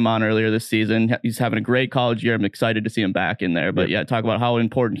 We had him on earlier this season. He's having a great college year. I'm excited to see him back in there. But talk about how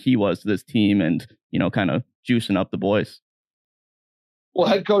important he was to this team and, kind of juicing up the boys. Well,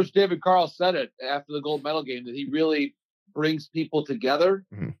 head coach David Carl said it after the gold medal game that he really brings people together,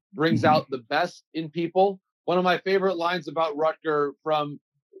 brings out the best in people. One of my favorite lines about Rutger from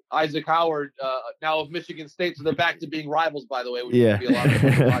Isaac Howard, now of Michigan State, so they're back to being rivals, by the way, which would be a lot of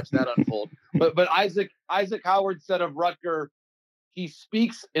fun to watch that unfold. But Isaac Howard said of Rutger, he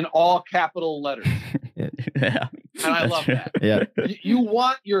speaks in all capital letters. Yeah. And I love that. Yeah. You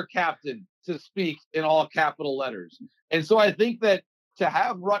want your captain to speak in all capital letters. And so I think that to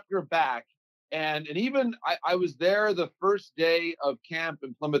have Rutger back, and even I was there the first day of camp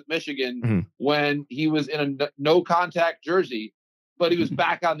in Plymouth, Michigan, when he was in a no contact jersey, but he was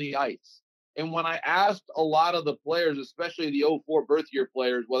back on the ice. And when I asked a lot of the players, especially the 04 birth year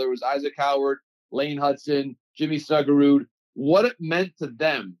players, whether it was Isaac Howard, Lane Hudson, Jimmy Suggerud, what it meant to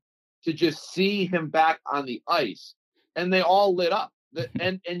them to just see him back on the ice, and they all lit up.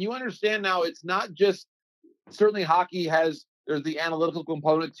 And you understand now, it's not just, certainly hockey there's the analytical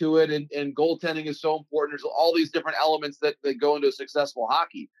component to it, and goaltending is so important. There's all these different elements that go into successful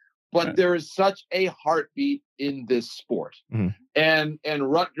hockey, but there is such a heartbeat in this sport. And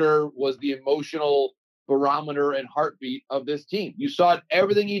Rutger was the emotional barometer and heartbeat of this team. You saw it,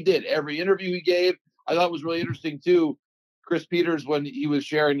 everything he did, every interview he gave. I thought it was really interesting too. Chris Peters, when he was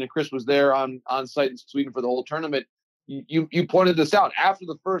sharing, and Chris was there on site in Sweden for the whole tournament, you pointed this out. After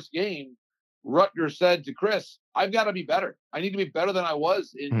the first game, Rutger said to Chris, I've got to be better. I need to be better than I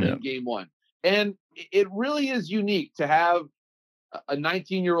was in game one. And it really is unique to have a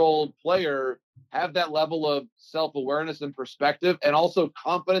 19-year-old player have that level of self-awareness and perspective, and also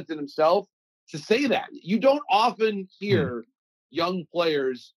confidence in himself to say that. You don't often hear young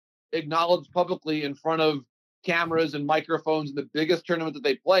players acknowledge publicly in front of cameras and microphones in the biggest tournament that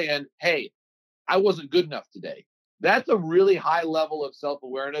they play in, hey, I wasn't good enough today. That's a really high level of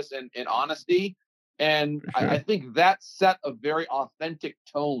self-awareness and honesty. And sure. I think that set a very authentic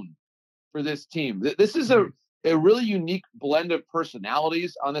tone for this team. This is a really unique blend of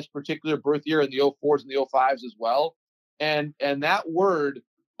personalities on this particular birth year, and the 04s and the 05s as well. And that word,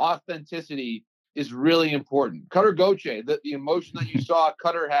 authenticity, is really important. Cutter Gauthier, the emotion that you saw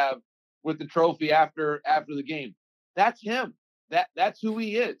Cutter have with the trophy after the game, that's him. That's who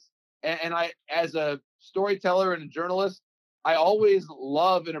he is. And I, as a storyteller and a journalist, I always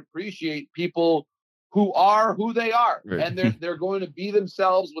love and appreciate people who are who they are. Right. And they're going to be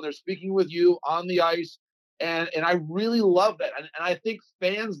themselves when they're speaking with you on the ice. And I really love that. And I think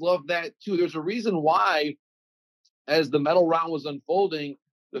fans love that too. There's a reason why, as the medal round was unfolding,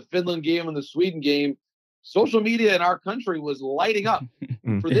 the Finland game and the Sweden game, social media in our country was lighting up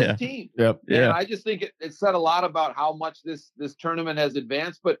for this team. Yep. And I just think it said a lot about how much this tournament has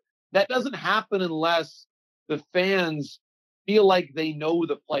advanced. But that doesn't happen unless the fans feel like they know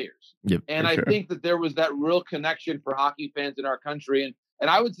the players. Yep, and I think that there was that real connection for hockey fans in our country. And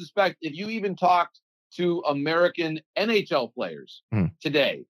I would suspect if you even talked to American NHL players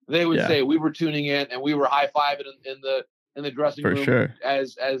today, they would say we were tuning in and we were high-fiving in the dressing room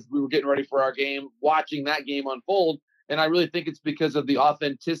as we were getting ready for our game, watching that game unfold. And I really think it's because of the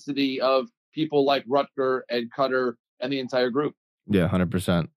authenticity of people like Rutger and Cutter and the entire group. Yeah,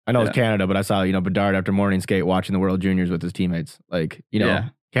 100%. I know it's Canada, but I saw, Bedard after morning skate watching the World Juniors with his teammates. Like,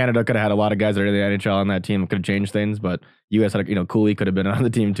 Canada could have had a lot of guys that are in the NHL on that team, could have changed things, but U.S. had, Cooley could have been on the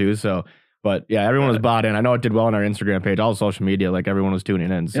team too. So, but yeah, everyone was bought in. I know it did well on our Instagram page, all social media, like everyone was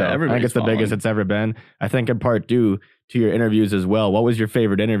tuning in. So I think it's the biggest it's ever been. I think in part due to your interviews as well. What was your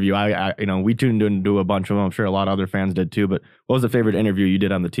favorite interview? I we tuned in to do a bunch of them. I'm sure a lot of other fans did too, but what was the favorite interview you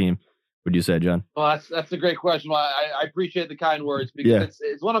did on the team? Would you say, John? Well, that's a great question. Well, I appreciate the kind words, because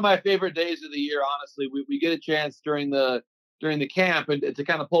it's one of my favorite days of the year. Honestly, we get a chance during the camp and to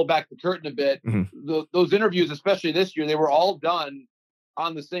kind of pull back the curtain a bit. Those interviews, especially this year, they were all done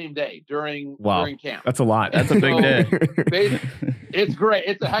on the same day during camp. That's a lot. That's a big day. It's great.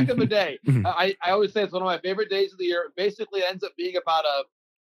 It's a heck of a day. I always say it's one of my favorite days of the year. Basically, it ends up being about a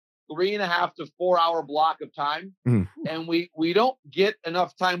 3.5 to 4 hour block of time. And we don't get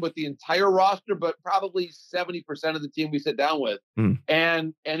enough time with the entire roster, but probably 70% of the team we sit down with.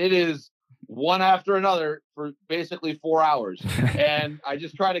 And it is one after another for basically 4 hours. And I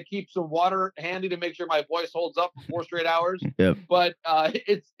just try to keep some water handy to make sure my voice holds up for 4 straight hours. But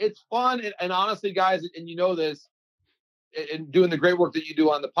it's fun. And honestly, guys, and you know this, and doing the great work that you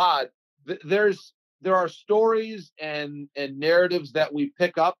do on the pod, there are stories and narratives that we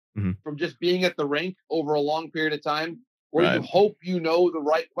pick up from just being at the rink over a long period of time where you hope you know the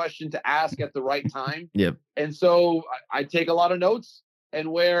right question to ask at the right time. Yep. And so I take a lot of notes,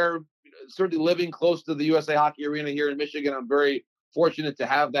 and where certainly living close to the USA Hockey Arena here in Michigan, I'm very fortunate to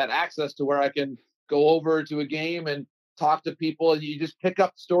have that access to where I can go over to a game and talk to people, and you just pick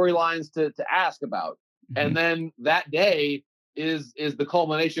up storylines to ask about. Mm-hmm. And then that day is the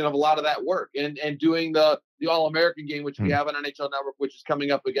culmination of a lot of that work, and doing the All-American game, which we have on NHL Network, which is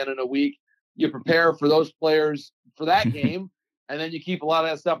coming up again in a week. You prepare for those players for that game, and then you keep a lot of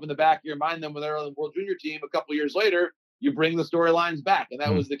that stuff in the back of your mind. Then when they're on the World Junior team a couple of years later, you bring the storylines back. And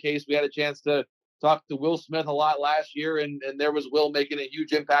that was the case. We had a chance to talk to Will Smith a lot last year, and there was Will making a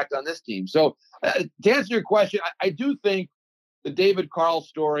huge impact on this team. So to answer your question, I do think the David Carl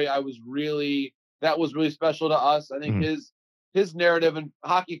story, that was really special to us. I think his narrative, and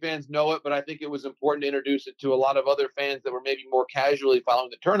hockey fans know it, but I think it was important to introduce it to a lot of other fans that were maybe more casually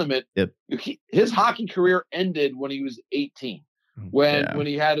following the tournament. Yep. His hockey career ended when he was 18, when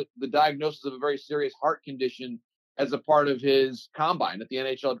he had the diagnosis of a very serious heart condition as a part of his combine at the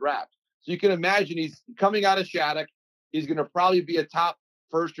NHL draft. So you can imagine he's coming out of Shattuck. He's going to probably be a top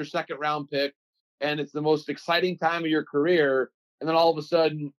first or second round pick, and it's the most exciting time of your career. And then all of a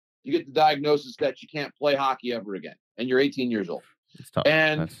sudden you get the diagnosis that you can't play hockey ever again, and you're 18 years old. It's tough.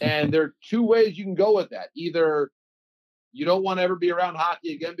 And there are two ways you can go with that. Either you don't want to ever be around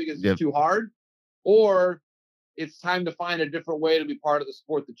hockey again because it's too hard, or it's time to find a different way to be part of the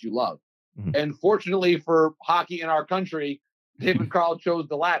sport that you love. Mm-hmm. And fortunately for hockey in our country, David Carl chose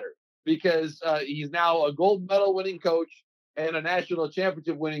the latter, because he's now a gold medal winning coach and a national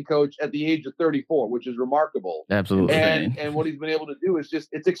championship winning coach at the age of 34, which is remarkable. Absolutely. And what he's been able to do is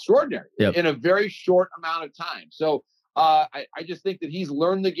it's extraordinary in a very short amount of time. So I just think that he's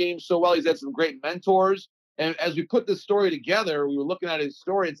learned the game so well. He's had some great mentors. And as we put this story together, we were looking at his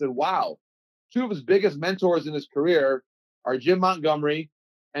story and said, wow, two of his biggest mentors in his career are Jim Montgomery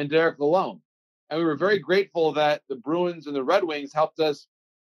and Derek Lalonde. And we were very grateful that the Bruins and the Red Wings helped us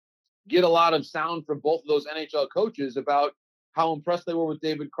get a lot of sound from both of those NHL coaches about how impressed they were with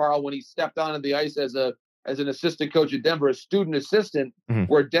David Carl when he stepped onto the ice as an assistant coach at Denver, a student assistant,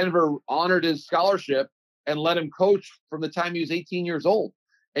 where Denver honored his scholarship and let him coach from the time he was 18 years old.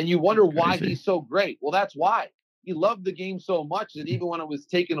 And you wonder why he's so great. Well, that's why. He loved the game so much that even when it was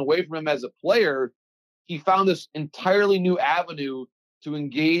taken away from him as a player, he found this entirely new avenue to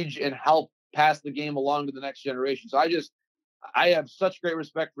engage and help pass the game along to the next generation. So I have such great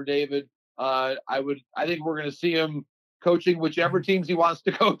respect for David. I think we're going to see him coaching whichever teams he wants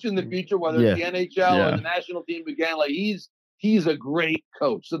to coach in the future, whether it's the NHL or the national team again. Like he's a great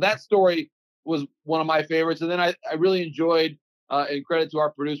coach. So that story was one of my favorites. And then I really enjoyed, and credit to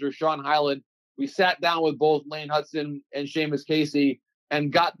our producer, Sean Hyland, we sat down with both Lane Hudson and Seamus Casey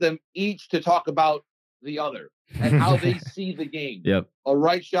and got them each to talk about the other and how they see the game. Yep. A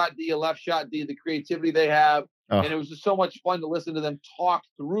right shot D, a left shot D, the creativity they have. And it was just so much fun to listen to them talk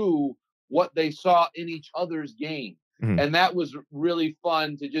through what they saw in each other's game. Mm-hmm. And that was really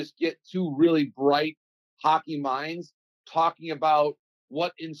fun to just get two really bright hockey minds talking about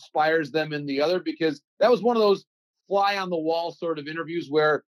what inspires them in the other, because that was one of those fly on the wall sort of interviews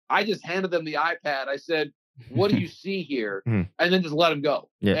where I just handed them the iPad. I said, what do you see here? And then just let them go.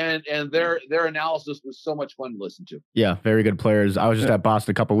 Yeah. And their analysis was so much fun to listen to. Yeah, very good players. I was just at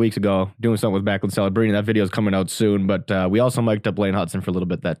Boston a couple of weeks ago doing something with Backlund Celebrini. That video is coming out soon, but we also mic'd up Lane Hudson for a little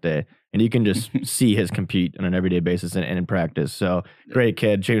bit that day. And you can just see his compete on an everyday basis and in practice. So great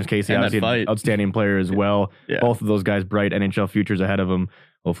kid. James Casey, obviously an outstanding player as well. Yeah. Both of those guys, bright NHL futures ahead of them,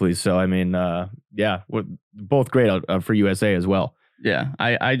 hopefully. So, I mean, we're both great out for USA as well. Yeah,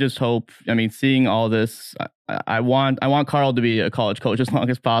 I just hope, seeing all this, I want Carl to be a college coach as long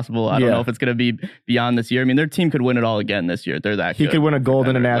as possible. I don't know if it's going to be beyond this year. Their team could win it all again this year. They're that good. He could win a gold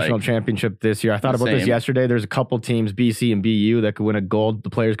in a national championship this year. I thought about this yesterday. There's a couple teams, BC and BU, that could win a gold.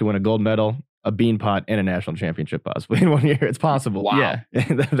 The players could win a gold medal, a bean pot, and a national championship possibly in 1 year. It's possible. Wow. Yeah.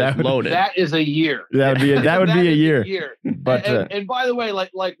 That is a year. That would be a year. But and by the way,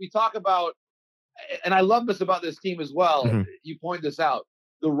 like we talk about, and I love this about this team as well. Mm-hmm. You point this out.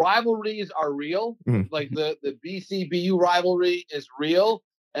 The rivalries are real. Mm-hmm. Like the BC-BU rivalry is real,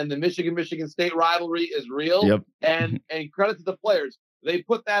 and the Michigan State rivalry is real. Yep. And credit to the players. They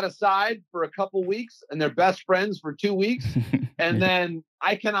put that aside for a couple weeks, and they're best friends for 2 weeks. And then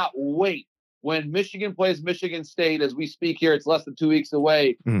I cannot wait when Michigan plays Michigan State as we speak here. It's less than 2 weeks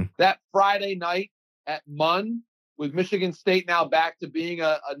away. Mm-hmm. That Friday night at Munn, with Michigan State now back to being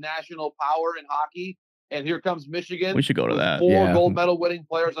a national power in hockey. And here comes Michigan. We should go to that. 4 gold medal winning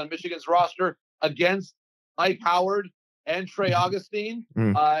players on Michigan's roster against Ike Howard and Trey Augustine.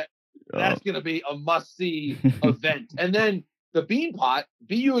 That's going to be a must-see event. And then the Beanpot,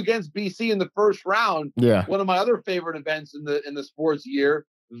 BU against BC in the first round. Yeah. One of my other favorite events in the sports year.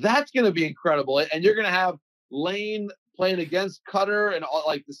 That's going to be incredible. And you're going to have Lane playing against Cutter and all,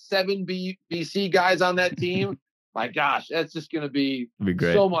 like the 7 BC guys on that team. My gosh, that's just going to be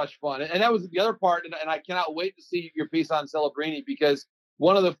so much fun. And that was the other part. And I cannot wait to see your piece on Celebrini, because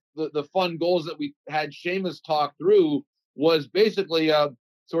one of the fun goals that we had Seamus talk through was basically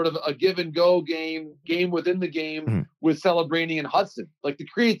sort of a give and go game within the game with Celebrini and Hudson. Like the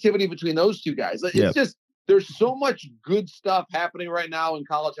creativity between those two guys. It's just, there's so much good stuff happening right now in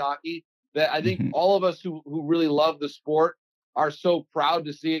college hockey that I think all of us who really love the sport are so proud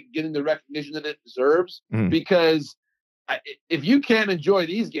to see it getting the recognition that it deserves. Because if you can't enjoy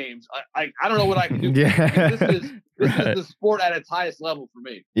these games, I don't know what I can do. This is the sport at its highest level for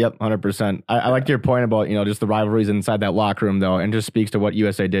me. Yep, 100%. I like your point about, just the rivalries inside that locker room, though, and just speaks to what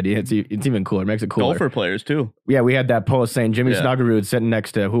USA did. It's even cooler. It makes it cooler. Golfer players, too. Yeah, we had that post saying Jimmy Snuggerud sitting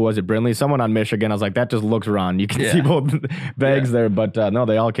next to, who was it, Brindley? Someone on Michigan. I was like, that just looks wrong. You can see both bags there. But no,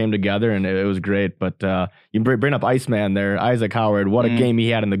 they all came together, and it was great. But you bring up Iceman there, Isaac Howard. What a game he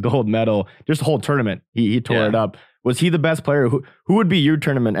had in the gold medal. Just the whole tournament. He tore it up. Was he the best player? Who would be your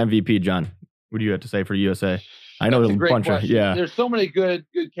tournament MVP, John? What do you have to say for USA? I know there's a bunch of There's so many good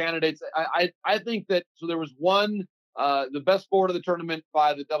candidates. I think that there was one. The best forward of the tournament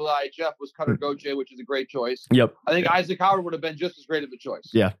by the IIHF was Cutter Gauthier, which is a great choice. Yep. I think Isaac Howard would have been just as great of a choice.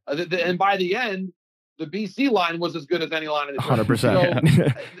 Yeah. And by the end, the BC line was as good as any line in the tournament. 100%.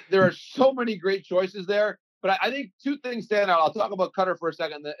 So there are so many great choices there. But I think two things stand out. I'll talk about Cutter for a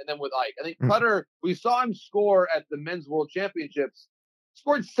second, and then with Ike. I think Cutter, we saw him score at the Men's World Championships.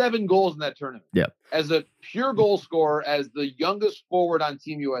 Scored 7 goals in that tournament. Yeah. As a pure goal scorer, as the youngest forward on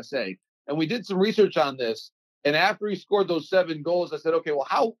Team USA. And we did some research on this. And after he scored those 7 goals, I said, okay,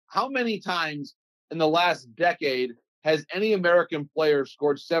 well, how many times in the last decade has any American player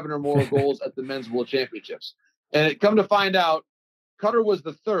scored 7 or more goals at the Men's World Championships? And it come to find out, Cutter was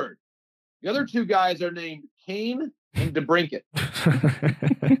the 3rd. The other 2 guys are named Kane and DeBrincat.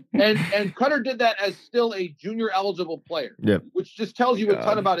 and Cutter did that as still a junior eligible player, which just tells you a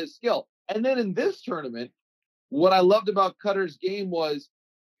ton about his skill. And then in this tournament, what I loved about Cutter's game was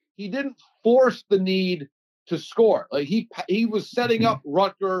he didn't force the need to score. Like he was setting up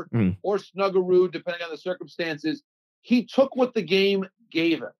Rutger or Snuggerud, depending on the circumstances. He took what the game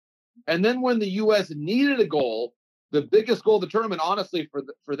gave him. And then when the U.S. needed a goal, the biggest goal of the tournament, honestly,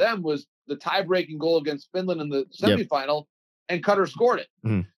 for them was the tie-breaking goal against Finland in the semifinal, and Cutter scored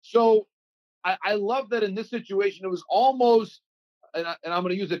it. So I love that in this situation, it was almost, and I'm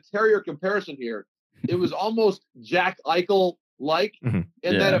going to use a Terrier comparison here, it was almost Jack Eichel-like, in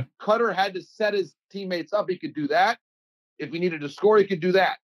that if Cutter had to set his teammates up, he could do that. If he needed to score, he could do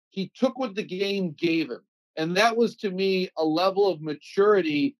that. He took what the game gave him. And that was, to me, a level of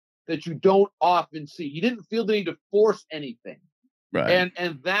maturity that you don't often see. He didn't feel the need to force anything. Right.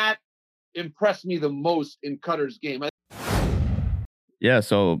 And that impressed me the most in Cutter's game. Yeah,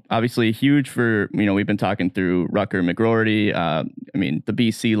 so obviously huge for, we've been talking through Rucker McGroarty. The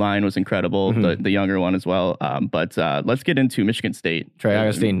BC line was incredible, the younger one as well. But let's get into Michigan State. Trey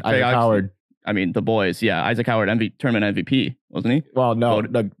Augustine, Isaac Howard. The boys, Isaac Howard, tournament MVP, wasn't he? Well, no,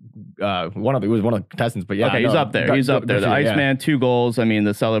 one of the contestants, but okay, he's up there. He's up there. The Iceman, 2 goals.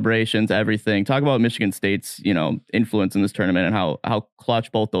 The celebrations, everything. Talk about Michigan State's, influence in this tournament and how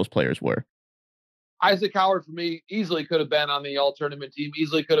clutch both those players were. Isaac Howard, for me, easily could have been on the all-tournament team.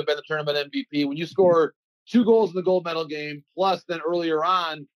 Easily could have been the tournament MVP. When you score 2 goals in the gold medal game, plus then earlier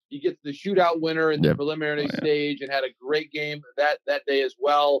on, he gets the shootout winner in the preliminary stage and had a great game that day as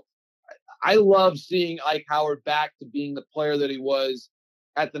well. I love seeing Ike Howard back to being the player that he was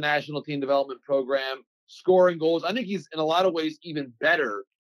at the National Team Development Program, scoring goals. I think he's in a lot of ways even better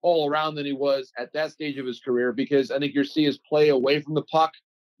all around than he was at that stage of his career, because I think you see his play away from the puck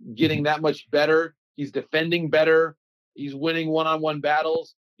getting that much better. He's defending better. He's winning one-on-one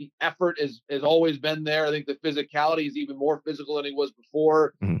battles. The effort has always been there. I think the physicality is even more physical than he was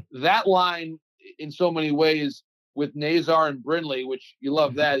before. That line, in so many ways, with Nazar and Brindley, which you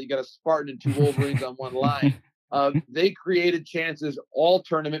love that. You got a Spartan and 2 Wolverines on one line. They created chances all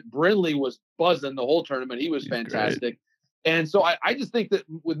tournament. Brindley was buzzing the whole tournament. He was fantastic. Great. And so I just think that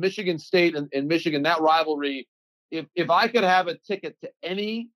with Michigan State and Michigan, that rivalry, if I could have a ticket to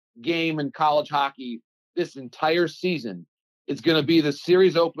any game in college hockey this entire season, it's going to be the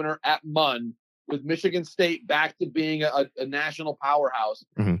series opener at Munn, with Michigan State back to being a national powerhouse.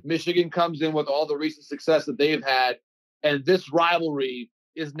 Michigan comes in with all the recent success that they've had, and this rivalry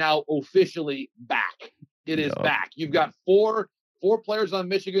is now officially back. It is back. You've got 4 4 players on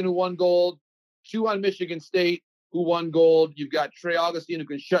Michigan who won gold, 2 on Michigan State who won gold. You've got Trey Augustine, who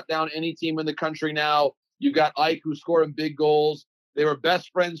can shut down any team in the country now. You've got Ike, who's scoring big goals. They were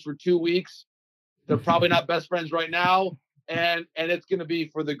best friends for 2 weeks. They're probably not best friends right now. And it's going to be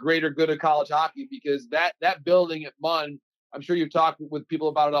for the greater good of college hockey, because that building at Munn, I'm sure you've talked with people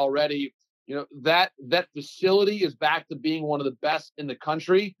about it already. You know, that facility is back to being one of the best in the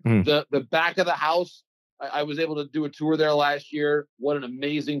country. The back of the house, I was able to do a tour there last year. What an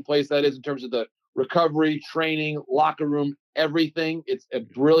amazing place that is in terms of the recovery, training, locker room, everything. It's a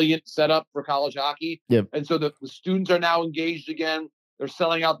brilliant setup for college hockey. Yep. And so the students are now engaged again. They're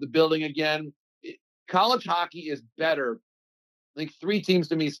selling out the building again. College hockey is better. I think 3 teams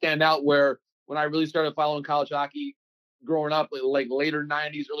to me stand out where when I really started following college hockey growing up, like later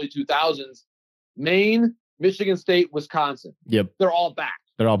 90s, early 2000s, Maine, Michigan State, Wisconsin. Yep. They're all back.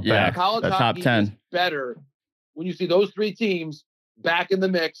 They're all back. College hockey top 10 is better when you see those 3 teams back in the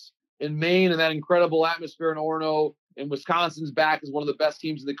mix in Maine and that incredible atmosphere in Orono, and Wisconsin's back as one of the best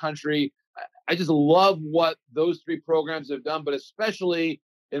teams in the country. I just love what those 3 programs have done, but especially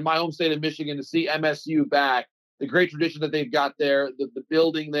in my home state of Michigan, to see MSU back, the great tradition that they've got there, the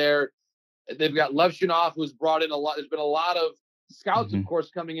building there. They've got Levshunov, who's brought in a lot. There's been a lot of scouts, of course,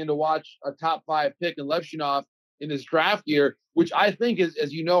 coming in to watch a top 5 pick in Levshunov in his draft year, which I think is,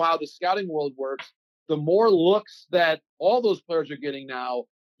 as you know how the scouting world works, the more looks that all those players are getting now.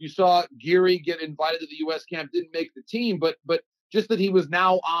 You saw Geary get invited to the U.S. camp, didn't make the team, but just that he was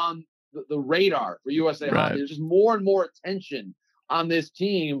now on the radar for USA Hockey. There's just more and more attention on this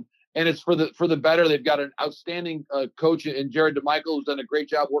team, and it's for the better. They've got an outstanding coach in Jared DeMichael, who's done a great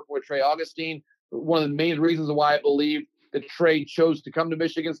job working with Trey Augustine. One of the main reasons why I believe that Trey chose to come to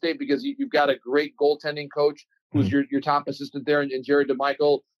Michigan State, because you've got a great goaltending coach who's your top assistant there, and Jared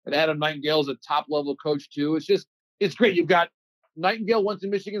DeMichael, and Adam Nightingale is a top level coach too. It's great. You've got Nightingale went to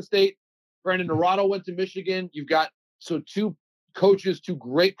Michigan State. Brandon Naranjo went to Michigan. You've got 2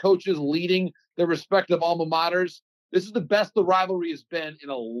 great coaches leading their respective alma maters. This is the best the rivalry has been in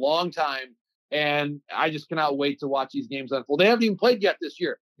a long time, and I just cannot wait to watch these games unfold. They haven't even played yet this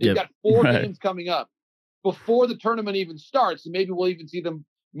year. They've got 4 games coming up before the tournament even starts, and maybe we'll even see them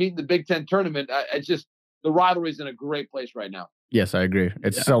meet in the Big Ten tournament. It's just the rivalry is in a great place right now. Yes, I agree.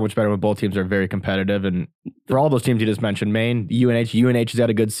 It's so much better when both teams are very competitive. And for all those teams you just mentioned, Maine, UNH has had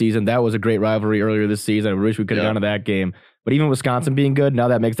a good season. That was a great rivalry earlier this season. I wish we could have gone to that game. But even Wisconsin being good, now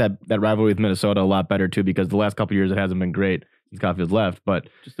that makes that rivalry with Minnesota a lot better too, because the last couple of years it hasn't been great since Caulfield's left. But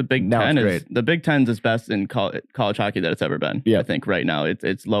just the Big Ten is the Big Ten's is best in college hockey that it's ever been. I think right now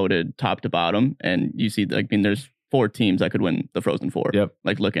it's loaded top to bottom, and you see, there's 4 teams that could win the Frozen Four.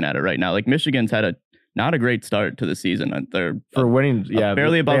 Like looking at it right now, like Michigan's had not a great start to the season. They're winning,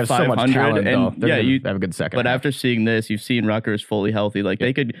 barely above 500, so talent, and you have a good second. But after seeing this, you've seen Rutgers fully healthy. Like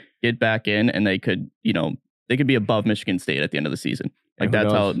they could get back in, and they could be above Michigan State at the end of the season. Like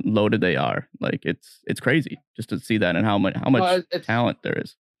that's how loaded they are. Like it's crazy just to see that and how much talent there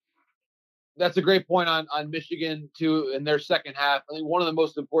is. That's a great point on Michigan too in their second half. I think one of the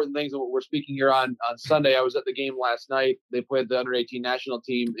most important things that we're speaking here on Sunday. I was at the game last night. They played the under-18 national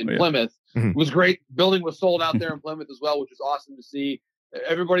team in Plymouth. It was great. Building was sold out there in Plymouth as well, which was awesome to see.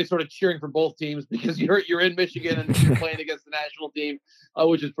 Everybody's sort of cheering for both teams because you're in Michigan and you're playing against the national team,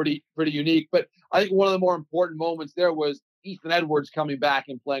 which is pretty unique. But I think one of the more important moments there was Ethan Edwards coming back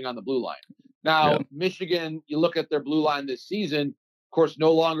and playing on the blue line. Now, Michigan, you look at their blue line this season. Of course,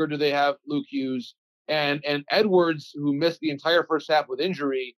 no longer do they have Luke Hughes, and Edwards, who missed the entire first half with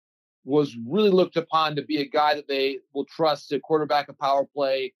injury, was really looked upon to be a guy that they will trust to quarterback a power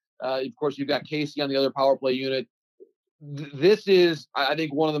play. Of course, you've got Casey on the other power play unit. This is, I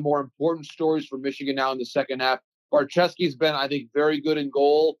think, one of the more important stories for Michigan now in the second half. Barczewski's been, I think, very good in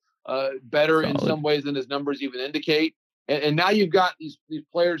goal, better in some ways than his numbers even indicate. And now you've got these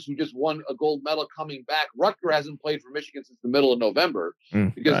players who just won a gold medal coming back. Rutger hasn't played for Michigan since the middle of November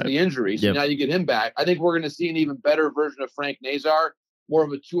because of the injury. So now you get him back. I think we're going to see an even better version of Frank Nazar, more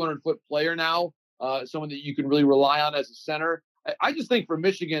of a 200-foot player now, someone that you can really rely on as a center. I just think for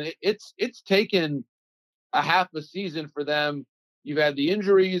Michigan, it's taken a half a season for them. You've had the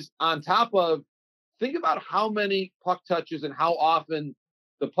injuries on top of, think about how many puck touches and how often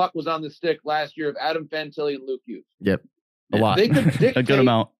the puck was on the stick last year of Adam Fantilli and Luke Hughes. A lot. They could dictate a good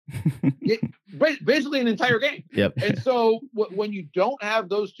amount. Basically an entire game. And so when you don't have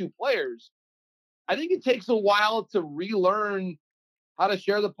those 2 players, I think it takes a while to relearn how to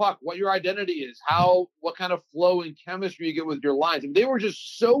share the puck, what your identity is, what kind of flow and chemistry you get with your lines. And they were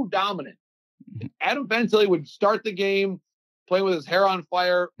just so dominant. Adam Fantilli would start the game playing with his hair on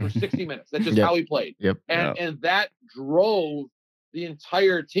fire for 60 minutes. That's just how he played. And that drove the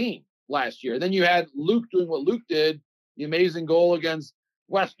entire team last year. Then you had Luke doing what Luke did, the amazing goal against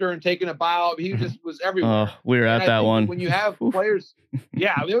Western, taking a bow. He just was everywhere. We were at that one. When you have players,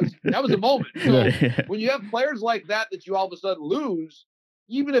 that was a moment. So when you have players like that you all of a sudden lose,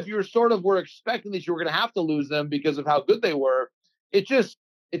 even if you were expecting that you were going to have to lose them because of how good they were, it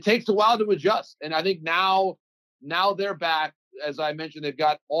takes a while to adjust. And I think now they're back. As I mentioned, they've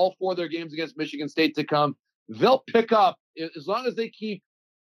got all 4 of their games against Michigan State to come. They'll pick up as long as they keep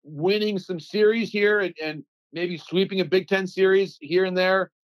winning some series here and maybe sweeping a Big Ten series here and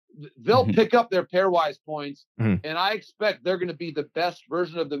there. They'll pick up their pairwise points, and I expect they're going to be the best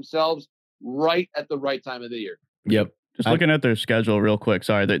version of themselves right at the right time of the year. Yep. Just looking at their schedule real quick.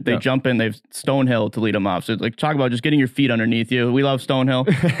 Sorry, they jump in. They've Stonehill to lead them off. So talk about just getting your feet underneath you. We love Stonehill.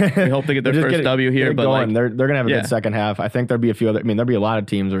 We hope they get their first W here. But they're gonna have a good second half. I think there'll be a few other. I mean, there'll be a lot of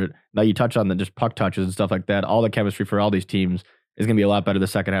teams that you touch on just puck touches and stuff like that. All the chemistry for all these teams is going to be a lot better the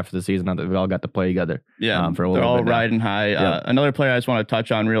second half of the season now that we've all got to play together. Yeah, for a little bit. They're all riding high. Another player I just want to touch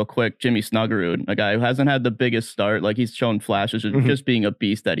on real quick, Jimmy Snuggerud, a guy who hasn't had the biggest start. He's shown flashes of just being a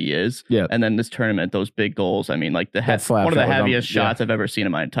beast that he is. Yeah. And then this tournament, those big goals. I mean, one of the heaviest shots I've ever seen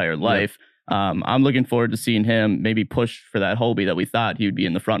in my entire life. Yeah. I'm looking forward to seeing him maybe push for that Hobie that we thought he would be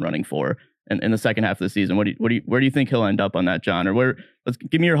in the front running for in the second half of the season. Where do you think he'll end up on that, John? Or let's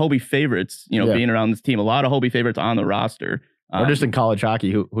give me your Hobie favorites. Being around this team, a lot of Hobie favorites on the roster. Or just in college hockey,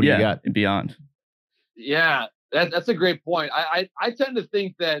 who do you got? And beyond. Yeah, that's a great point. I tend to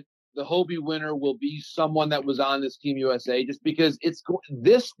think that the Hobie winner will be someone that was on this Team USA, just because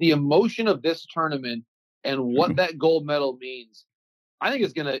the emotion of this tournament and what that gold medal means. I think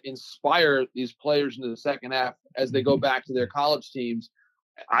it's going to inspire these players into the second half as they go back to their college teams.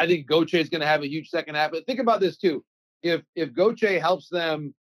 I think Gauthier is going to have a huge second half. But think about this too: if Gauthier helps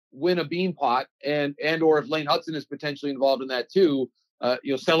them win a bean pot or if Lane Hudson is potentially involved in that too,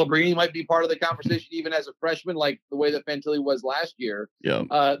 Celebrini might be part of the conversation even as a freshman, like the way that Fantilli was last year. Yeah.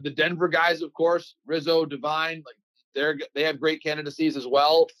 The Denver guys, of course, Rizzo, Devine, they have great candidacies as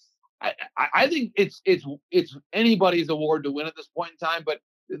well. I think it's anybody's award to win at this point in time, but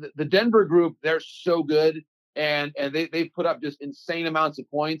the Denver group, they're so good and they've put up just insane amounts of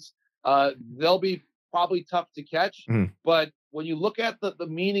points. They'll be probably tough to catch, but when you look at the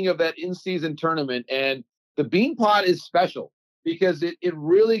meaning of that in-season tournament, and the bean pot is special because it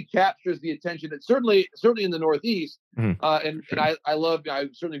really captures the attention. It's certainly in the Northeast. And I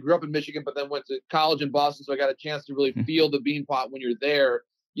certainly grew up in Michigan, but then went to college in Boston. So I got a chance to really feel the bean pot when you're there.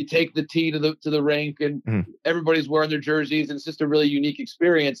 You take the tee to the rink and everybody's wearing their jerseys. And it's just a really unique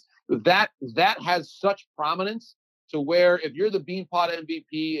experience. That has such prominence to where if you're the bean pot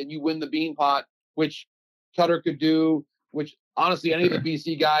MVP and you win the bean pot, which Cutter could do, which honestly, any of the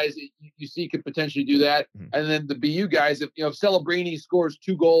BC guys you see could potentially do that. And then the BU guys, if Celebrini scores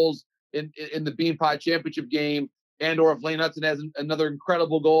 2 goals in the Beanpot championship game, or if Lane Hudson has another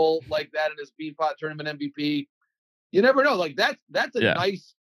incredible goal like that in his Beanpot tournament MVP, you never know. That's a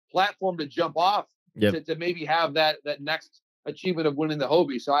nice platform to jump off to maybe have that next achievement of winning the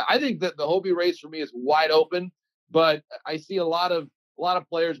Hobie. So I think that the Hobie race for me is wide open, but I see a lot of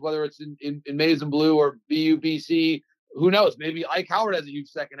players, whether it's in Maize and Blue or BU, BC, who knows? Maybe Ike Howard has a huge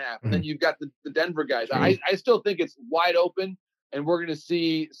second half. And then you've got the Denver guys. I still think it's wide open, and we're going to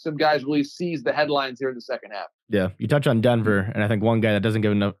see some guys really seize the headlines here in the second half. Yeah. You touch on Denver, and I think one guy that doesn't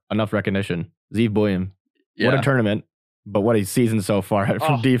get enough recognition, Zeev Boyum. Yeah. What a tournament, but what a season so far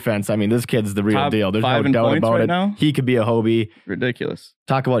from defense. I mean, this kid's the real deal. There's no doubt about it. Now? He could be a Hobie. Ridiculous.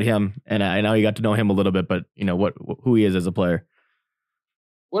 Talk about him, and I know you got to know him a little bit, but who he is as a player.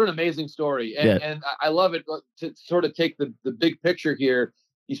 What an amazing story. And I love it to sort of take the big picture here.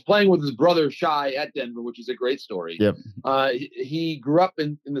 He's playing with his brother Shai at Denver, which is a great story. Yep. He grew up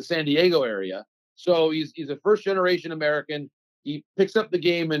in the San Diego area. So he's a first generation American. He picks up the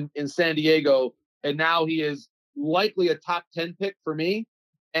game in San Diego, and now he is likely a top 10 pick for me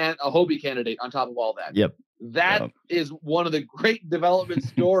and a Hobie candidate on top of all that. Yep. That is one of the great development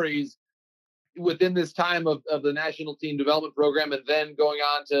stories within this time of the national team development program, and then going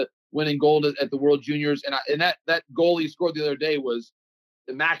on to winning gold at the World Juniors. And that goal he scored the other day was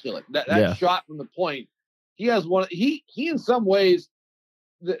immaculate. That shot from the point, he has one. He in some ways,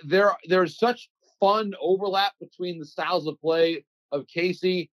 there's such fun overlap between the styles of play of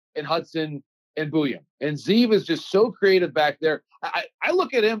Casey and Hudson and Bouyem. And Zeev is just so creative back there. I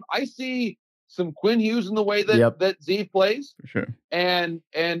look at him, I see some Quinn Hughes in the way that Zeev plays. For sure. And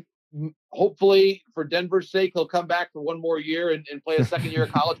hopefully for Denver's sake, he'll come back for one more year and play a second year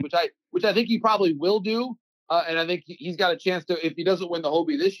of college, which I think he probably will do. And I think he's got a chance to, if he doesn't win the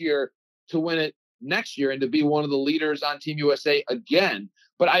Hobie this year, to win it next year and to be one of the leaders on Team USA again.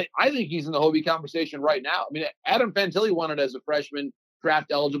 But I think he's in the Hobie conversation right now. I mean, Adam Fantilli won it as a freshman,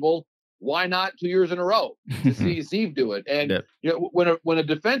 draft eligible. Why not 2 years in a row to see Zeev do it? And when a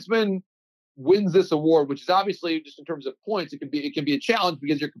defenseman wins this award, which is obviously just in terms of points, it can be a challenge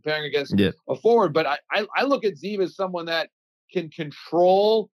because you're comparing against a forward. But I look at Zeev as someone that can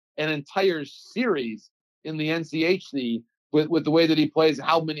control an entire series in the NCHC with the way that he plays,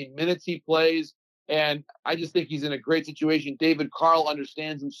 how many minutes he plays. And I just think he's in a great situation. David Carl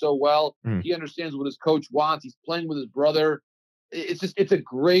understands him so well. He understands what his coach wants. He's playing with his brother. It's a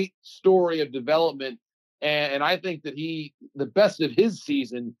great story of development. And I think that the best of his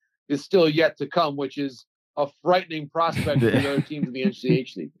season is still yet to come, which is a frightening prospect for the other teams in the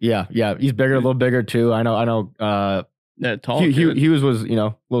NCHC. Yeah. He's bigger, a little bigger too. I know. Tall. He was a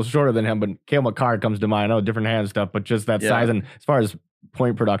little shorter than him, but Cale McCarr comes to mind. I know different hand stuff, but just that size and as far as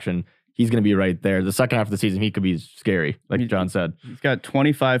point production, he's going to be right there. The second half of the season, he could be scary, like John said. He's got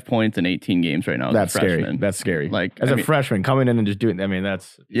 25 points in 18 games right now. That's scary. That's scary. Like as a freshman coming in and just doing. I mean,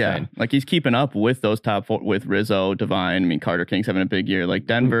 that's insane. Like he's keeping up with those top four, with Rizzo, Devine. I mean, Carter King's having a big year. Like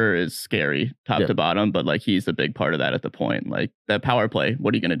Denver is scary, top to bottom, but like he's a big part of that at the point. Like that power play.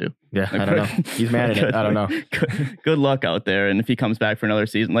 What are you going to do? Yeah, like, I don't know. He's mad at it. I don't know. Good luck out there. And if he comes back for another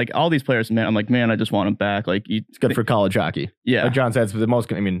season, like all these players, man, I'm like, man, I just want him back. Like it's good for college hockey. Yeah, like John said, it's the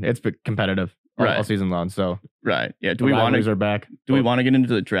most. I mean, it's competitive. All season long. So yeah. Do we want to back? Do we want to get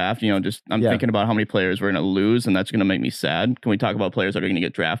into the draft? I'm thinking about how many players we're going to lose, and that's going to make me sad. Can we talk about players that are going to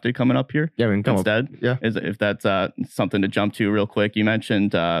get drafted coming up here? Yeah, we can come instead. Up. Yeah, if that's something to jump to real quick. You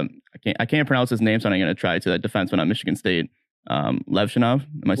mentioned I can't pronounce his name, so I'm going to try to that defenseman at Michigan State. Levshinov,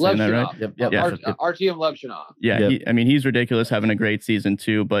 am I saying that right? Yep. Artyom Levshinov. Yeah, he's ridiculous, having a great season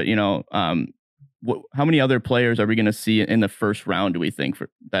too. But how many other players are we going to see in the first round, do we think,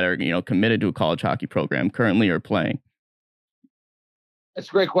 that are committed to a college hockey program currently or playing? That's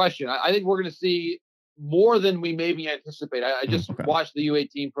a great question. I think we're going to see more than we maybe anticipate. I just watched the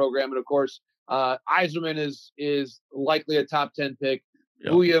U18 program, and of course, Yzerman is likely a top 10 pick.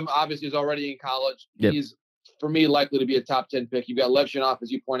 William obviously is already in college. He's, for me, likely to be a top 10 pick. You've got Levshinov,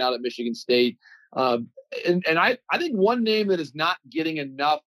 as you point out, at Michigan State. And I think one name that is not getting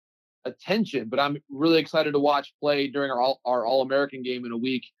enough attention, but I'm really excited to watch play during our All-American game in a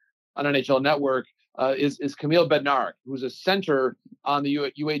week on NHL Network is Kamil Bednarik, who's a center on the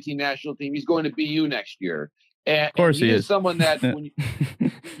U18 national team. He's going to BU next year. And, of course he is someone that,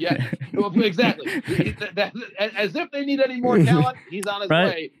 exactly. As if they need any more talent, he's on his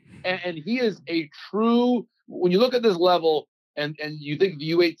way. And he is a true, when you look at this level and you think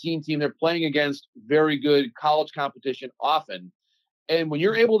the U18 team, they're playing against very good college competition often. And when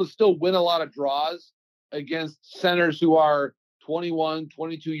you're able to still win a lot of draws against centers who are 21,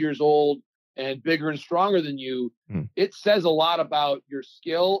 22 years old and bigger and stronger than you, it says a lot about your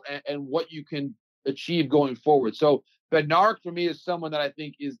skill and what you can achieve going forward. So Bednarik, for me, is someone that I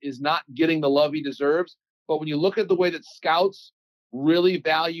think is not getting the love he deserves. But when you look at the way that scouts really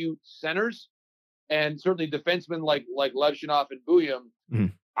value centers, and certainly defensemen like Levshinov and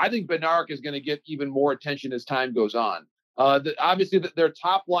Buyum, I think Bednarik is going to get even more attention as time goes on. Obviously, their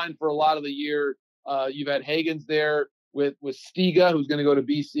top line for a lot of the year, you've had Hagens there with Stiga, who's going to go to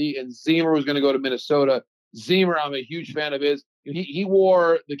BC, and Zemer, who's going to go to Minnesota. Zemer, I'm a huge fan of his. He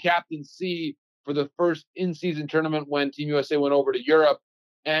wore the Captain C for the first in-season tournament when Team USA went over to Europe,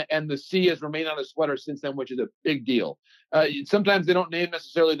 and the C has remained on his sweater since then, which is a big deal. Sometimes they don't name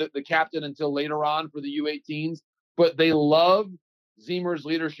necessarily the captain until later on for the U18s, but they love Zemer's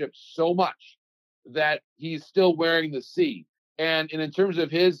leadership so much that he's still wearing the C. And in terms of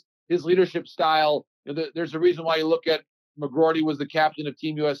his leadership style, there's a reason why you look at McGroarty was the captain of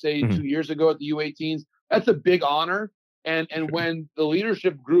Team USA 2 years ago at the U18s. That's a big honor. And when the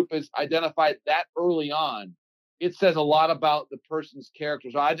leadership group is identified that early on, it says a lot about the person's character.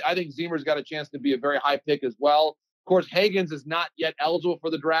 So I think Zemer's got a chance to be a very high pick as well. Of course, Hagens is not yet eligible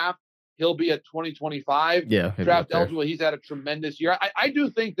for the draft. He'll be at 2025 draft eligible. He's had a tremendous year. I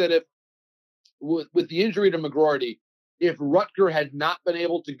do think that if with the injury to McGroarty, if Rutger had not been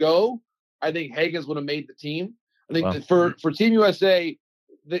able to go, I think Hagens would have made the team. I think that for Team USA,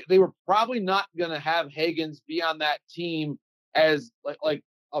 they were probably not going to have Hagens be on that team as like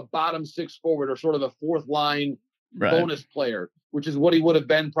a bottom six forward or sort of a fourth line bonus player, which is what he would have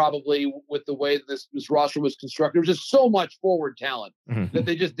been probably with the way that this roster was constructed. There was just so much forward talent that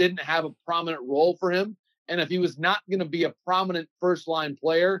they just didn't have a prominent role for him. And if he was not going to be a prominent first line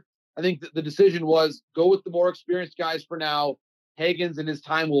player, I think that the decision was go with the more experienced guys for now. Hagens and his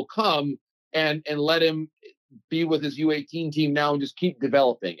time will come and let him be with his U18 team now and just keep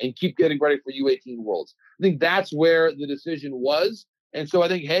developing and keep getting ready for U18 Worlds. I think that's where the decision was. And so I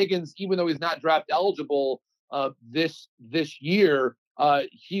think Hagans, even though he's not draft eligible this year,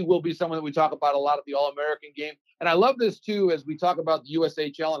 he will be someone that we talk about a lot at the All-American game. And I love this, too, as we talk about the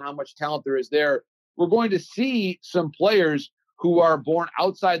USHL and how much talent there is there. We're going to see some players who are born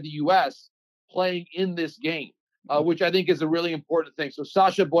outside the U.S. playing in this game, which I think is a really important thing. So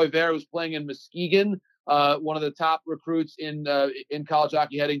Sasha Boisvert, who's playing in Muskegon, one of the top recruits in college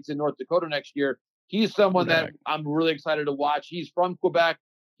hockey heading to North Dakota next year. He's someone that I'm really excited to watch. He's from Quebec,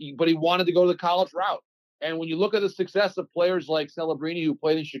 but he wanted to go to the college route. And when you look at the success of players like Celebrini, who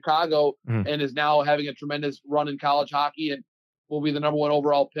played in Chicago and is now having a tremendous run in college hockey and will be the number 1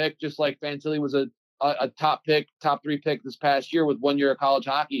 overall pick, just like Fantilli was a top 3 pick this past year with 1 year of college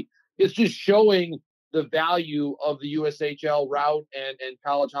hockey. It's just showing the value of the USHL route and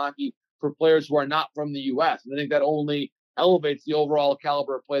college hockey for players who are not from the U.S. And I think that only elevates the overall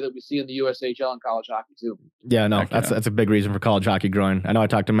caliber of play that we see in the USHL and college hockey too. Yeah, no, that's a big reason for college hockey growing. I know I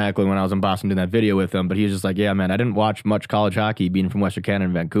talked to Macklin when I was in Boston doing that video with him, but he was just like, yeah, man, I didn't watch much college hockey being from Western Canada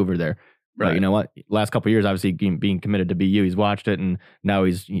and Vancouver there. Right. But you know what? Last couple of years, obviously being committed to BU, he's watched it, and now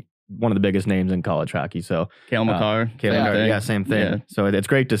he's one of the biggest names in college hockey. So Cale Makar, same thing. Yeah. So it's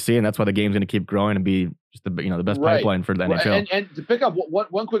great to see, and that's why the game's going to keep growing and be just the best pipeline for the NHL. And to pick up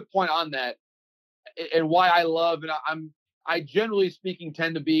one quick point on that, and why I love, and I generally speaking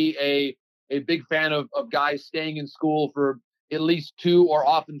tend to be a big fan of guys staying in school for at least 2 or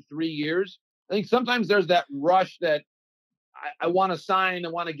often 3 years. I think sometimes there's that rush that I want to sign, I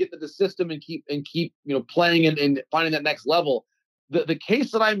want to get to the system and keep playing and finding that next level. The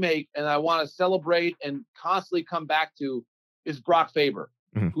case that I make and I want to celebrate and constantly come back to is Brock Faber,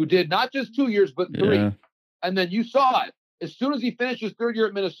 who did not just 2 years, but 3. Yeah. And then you saw it. As soon as he finished his 3rd year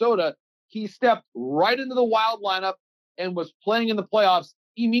at Minnesota, he stepped right into the Wild lineup and was playing in the playoffs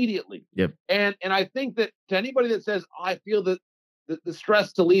immediately. Yep. And I think that to anybody that says, I feel that the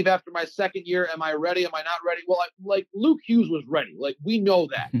stress to leave after my 2nd year, am I ready? Am I not ready? Well, like Luke Hughes was ready. Like, we know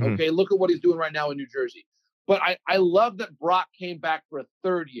that. Okay. Look at what he's doing right now in New Jersey. But I love that Brock came back for a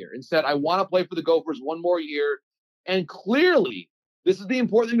 3rd year and said, I want to play for the Gophers 1 more year. And clearly, this is the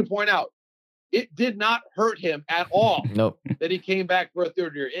important thing to point out. It did not hurt him at all that he came back for a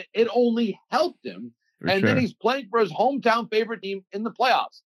 3rd year. It only helped him. Then he's playing for his hometown favorite team in the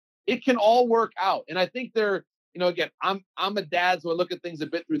playoffs. It can all work out. And I think they're, again, I'm a dad, so I look at things a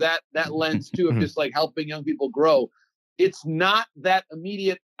bit through that lens too, of just like helping young people grow. It's not that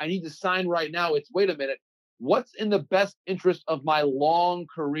immediate, I need to sign right now. It's, wait a minute, what's in the best interest of my long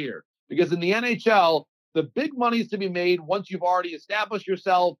career? Because in the NHL, the big money is to be made once you've already established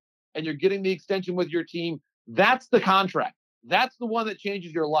yourself and you're getting the extension with your team. That's the contract. That's the one that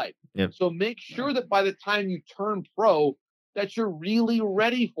changes your life. Yep. So make sure that by the time you turn pro, that you're really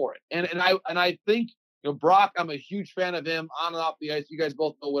ready for it. And I think, Brock, I'm a huge fan of him on and off the ice. You guys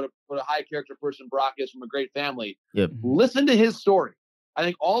both know what a high character person Brock is, from a great family. Yep. Listen to his story. I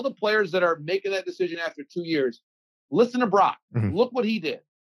think all the players that are making that decision after 2 years, listen to Brock. Look what he did.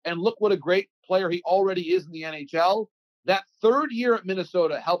 And look what a great player he already is in the NHL. That 3rd year at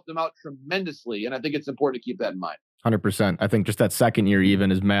Minnesota helped him out tremendously. And I think it's important to keep that in mind. 100%. I think just that 2nd year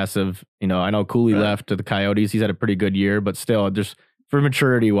even is massive. I know Cooley left to the Coyotes. He's had a pretty good year, but still, just for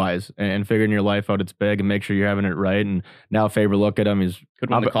maturity wise and figuring your life out, it's big, and make sure you're having it right. And now Faber, look at him. He's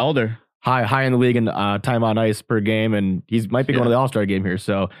could win the Calder. High in the league in time on ice per game, and he might be going to the All-Star game here.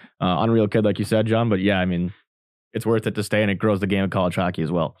 So unreal kid, like you said, John. But yeah, I mean, it's worth it to stay, and it grows the game of college hockey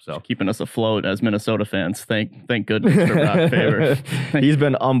as well. So just keeping us afloat as Minnesota fans. Thank goodness for Brock Faber. He's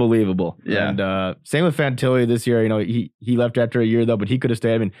been unbelievable. Yeah. And same with Fantilli this year. He left after a year though, but he could have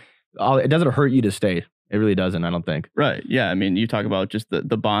stayed. I mean, it doesn't hurt you to stay. It really doesn't, I don't think. Right. Yeah. I mean, you talk about just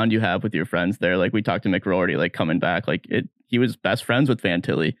the bond you have with your friends there. Like, we talked to McRoherty, like, coming back, like, he was best friends with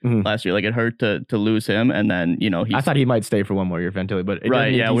Fantilli last year. Like, it hurt to lose him. And then, I thought he might stay for 1 more year, Fantilli, but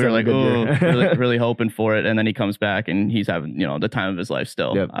right. Yeah. We were like, really hoping for it. And then he comes back and he's having, the time of his life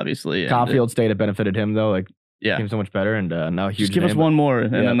still, obviously. Caulfield stayed. It benefited him though. Like, became so much better, and now huge. Just give us one more,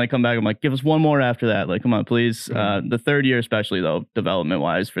 and then they come back. I'm like, give us one more after that. Like, come on, please. The 3rd year, especially though, development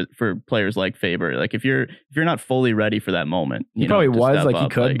wise, for players like Faber, like if you're not fully ready for that moment, he probably was like up, he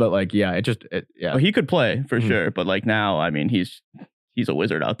could, but like well, he could play for sure. But like now, I mean, he's a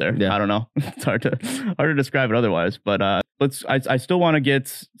wizard out there. Yeah. I don't know. It's hard to describe it otherwise. But I still want to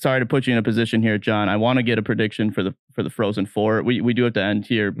get. Sorry to put you in a position here, John. I want to get a prediction for the Frozen Four. We do have to end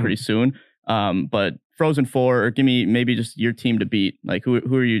here pretty soon. But Frozen Four, or give me maybe just your team to beat. Like, who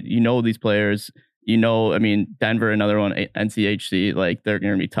are you? These players. I mean, Denver, another one, NCHC, like they're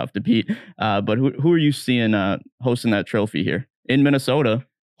going to be tough to beat. But who are you seeing hosting that trophy here in Minnesota?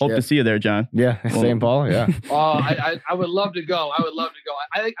 Hope to see you there, John. Yeah, St. Paul. Yeah. I would love to go.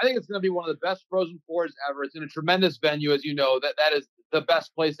 I think it's going to be one of the best Frozen Fours ever. It's in a tremendous venue, as you know. That is the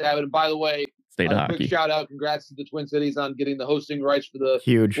best place to have it. And by the way, State of hockey. Quick shout out, congrats to the Twin Cities on getting the hosting rights for the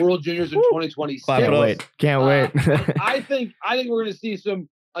huge World Juniors in 2026. Can't wait. I think we're going to see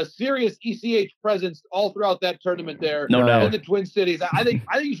a serious ECH presence all throughout that tournament there. No doubt. In the Twin Cities. I think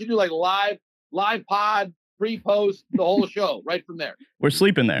you should do like live pod, pre-post, the whole show right from there. We're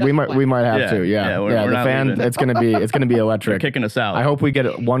sleeping there. We might have to. Yeah. We're the not fan. leaving. It's gonna be electric. They're kicking us out. I hope we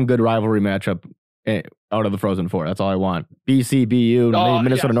get one good rivalry matchup out of the Frozen Four. That's all I want. BC, BU,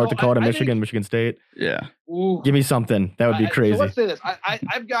 Minnesota, North Dakota, Michigan, Michigan State. Yeah. Ooh. Give me something. That would be crazy. So let's say this.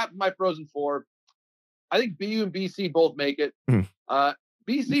 I've got my Frozen Four. I think BU and BC both make it.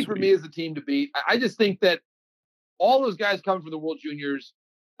 BC for me is the team to beat. I just think that all those guys coming from the World Juniors.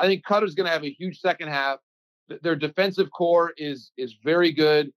 I think Cutter's going to have a huge second half. Their defensive core is very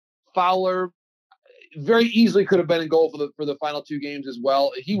good. Fowler very easily could have been in goal for the final two games as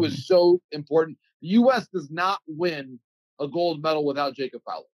well. He was so important. The U.S. does not win a gold medal without Jacob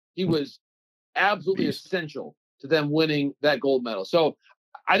Fowler. He was absolutely essential to them winning that gold medal. So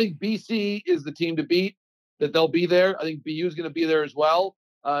I think BC is the team to beat, that they'll be there. I think BU is going to be there as well.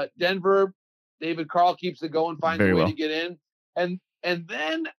 Denver, David Carl keeps it going, finds a way to get in. And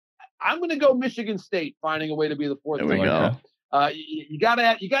then I'm going to go Michigan State, finding a way to be the fourth. There we go. You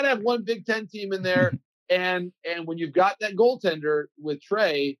gotta have one Big Ten team in there, and when you've got that goaltender with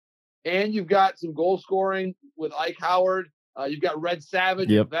Trey, and you've got some goal scoring with Ike Howard, you've got Red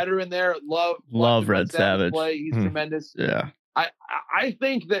Savage, a veteran there. Love Red Savage play. He's tremendous. Yeah, I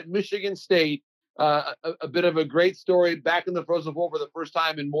think that Michigan State, a bit of a great story back in the Frozen Four for the first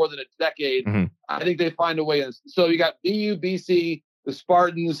time in more than a decade. I think they find a way in. So you got BU, BC, the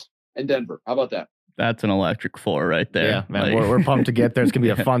Spartans, and Denver. How about that? That's an electric four right there. Yeah, man, we're pumped to get there. It's gonna be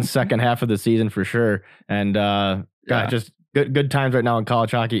a fun second half of the season for sure. And just good times right now in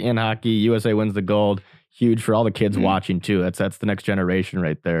college hockey, in hockey. USA wins the gold. Huge for all the kids watching too. That's the next generation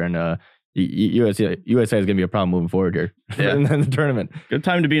right there. And USA is gonna be a problem moving forward here in the tournament. Good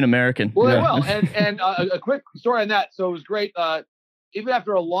time to be an American. Well, and a quick story on that. So it was great. Even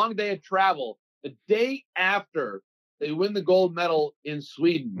after a long day of travel, the day after they win the gold medal in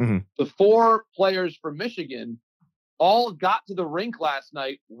Sweden, the four players from Michigan all got to the rink last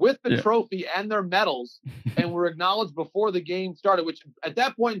night with the trophy and their medals and were acknowledged before the game started, which at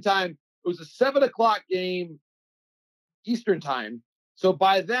that point in time, it was a 7:00 game Eastern time. So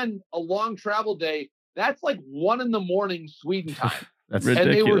by then, a long travel day, that's like 1 a.m. Sweden time. That's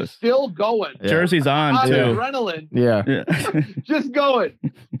ridiculous. And they were still going. Jersey's on too. Adrenaline. Yeah. Just going.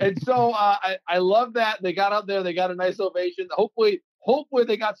 And so I love that. They got up there. They got a nice ovation. Hopefully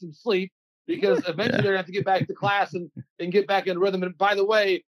they got some sleep, because eventually they're going to have to get back to class and get back in rhythm. And by the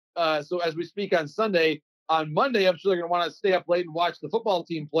way, so as we speak on Sunday, on Monday, I'm sure they're going to want to stay up late and watch the football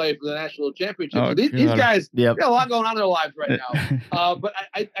team play for the national championship. So these guys got a lot going on in their lives right now. But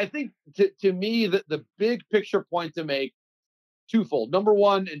I think to me, the big picture point to make, twofold. Number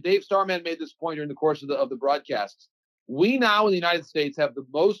one, and Dave Starman made this point during the course of the broadcasts, we now in the United States have the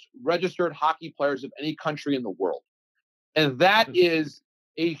most registered hockey players of any country in the world. And that is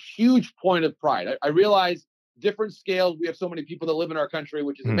a huge point of pride. I realize different scales. We have so many people that live in our country,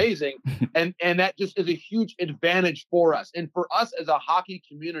 which is amazing. And that just is a huge advantage for us. And for us as a hockey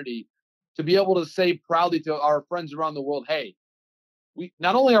community to be able to say proudly to our friends around the world, hey, we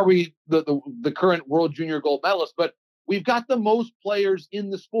not only are we the current World Junior gold medalists, but we've got the most players in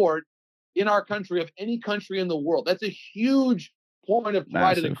the sport in our country of any country in the world. That's a huge point of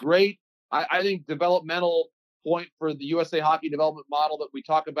pride. And a great, I think, developmental point for the USA Hockey Development Model that we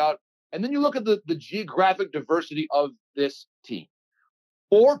talk about. And then you look at the geographic diversity of this team.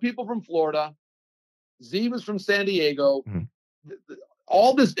 4 people from Florida. Z was from San Diego.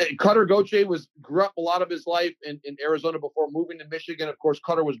 All this, Cutter Gauthier grew up a lot of his life in Arizona before moving to Michigan. Of course,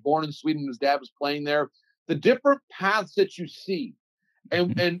 Cutter was born in Sweden. His dad was playing there. The different paths that you see.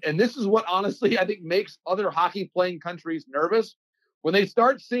 And this is what honestly I think makes other hockey playing countries nervous. When they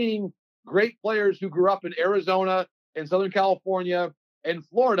start seeing great players who grew up in Arizona and Southern California and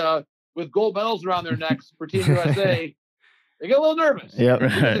Florida with gold medals around their necks for Team USA, they get a little nervous.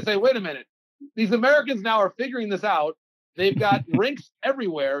 They say, wait a minute, these Americans now are figuring this out. They've got rinks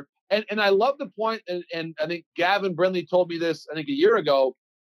everywhere. And I love the point, and I think Gavin Brindley told me this, I think a year ago.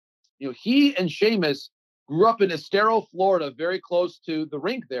 He and Seamus grew up in Estero, Florida, very close to the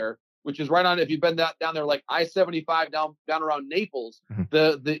rink there. which is right on, if you've been down there, like I-75 down around Naples,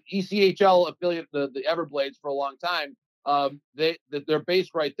 the ECHL affiliate, the Everblades for a long time, they're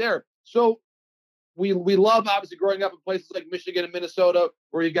based right there. So we love, obviously, growing up in places like Michigan and Minnesota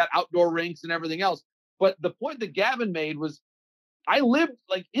where you got outdoor rinks and everything else. But the point that Gavin made was, I lived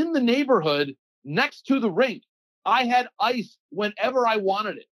like in the neighborhood next to the rink. I had ice whenever I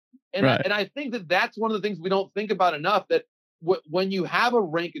wanted it. And, and I think that's one of the things we don't think about enough, that when you have a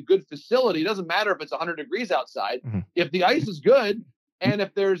rink, a good facility, it doesn't matter if it's 100 degrees outside. If the ice is good, and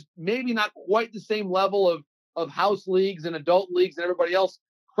if there's maybe not quite the same level of house leagues and adult leagues and everybody else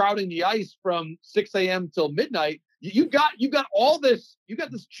crowding the ice from 6 a.m. till midnight, you got all this. You got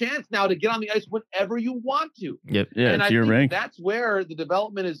this chance now to get on the ice whenever you want to. Yep. Yeah. And I think that's where the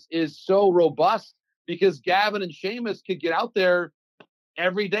development is so robust, because Gavin and Seamus could get out there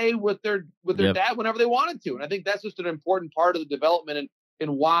every day with their dad whenever they wanted to. And I think that's just an important part of the development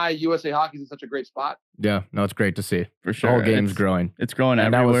and why USA Hockey is in such a great spot. Yeah, no, it's great to see. For sure. The whole game's growing. It's growing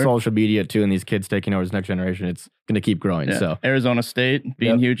everywhere. And now with social media too, and these kids taking over this next generation, it's going to keep growing. Yeah. So Arizona State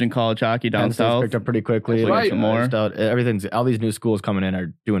being huge in college hockey down south. Picked up pretty quickly. Right. More. All these new schools coming in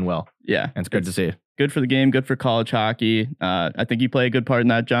are doing well. Yeah. And it's good to see. Good for the game, good for college hockey. I think you play a good part in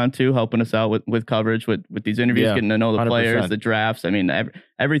that, John, too, helping us out with coverage, with these interviews, getting to know the 100%. Players, the drafts. I mean,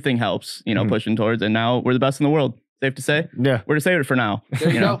 everything helps, pushing towards. And now we're the best in the world. Safe to say? Yeah. We're to save it for now.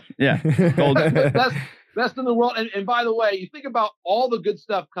 There you go. Yeah. Best in the world. And by the way, you think about all the good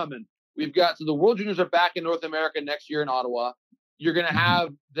stuff coming. We've got, so the World Juniors are back in North America next year in Ottawa. You're going to have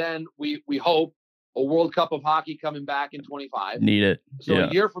then, we hope, a World Cup of hockey coming back in 25. Need it. So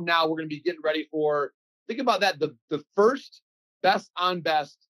a year from now, we're going to be getting ready for, think about that, the first best on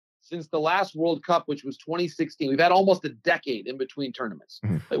best since the last World Cup, which was 2016. We've had almost a decade in between tournaments.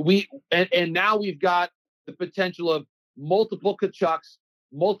 And now we've got the potential of multiple Kachucks,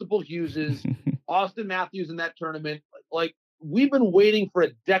 multiple Hugheses, Austin Matthews in that tournament. Like, we've been waiting for a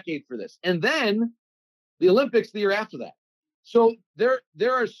decade for this. And then the Olympics the year after that. So there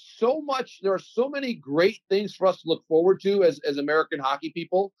are so many great things for us to look forward to as American hockey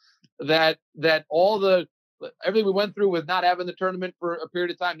people, that everything we went through with not having the tournament for a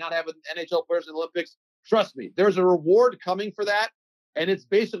period of time, not having NHL players in the Olympics. Trust me, there's a reward coming for that. And it's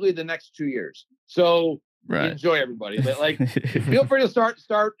basically the next 2 years. So enjoy, everybody. But feel free to start.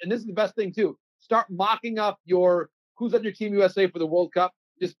 And this is the best thing too. Start mocking up who's on your Team USA for the World Cup.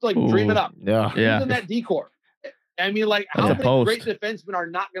 Just dream it up. Yeah. Who's in that decor? I mean, how many great defensemen are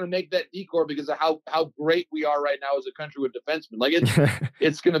not going to make that decor because of how great we are right now as a country with defensemen?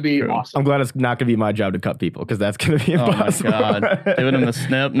 It's going to be awesome. I'm glad it's not going to be my job to cut people, because that's going to be impossible. Oh my God. Giving them the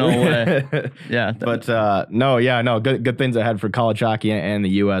snip? No way. Yeah. But good things ahead for college hockey and the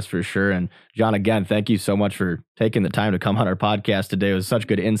U.S. for sure. And John, again, thank you so much for taking the time to come on our podcast today. It was such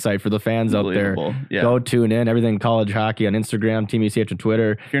good insight for the fans out there. Yeah. Go tune in. Everything college hockey on Instagram, Team UCH on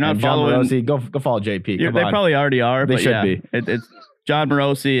Twitter. If you're not following Morosi, go follow JP. They probably already are. They should be. It's John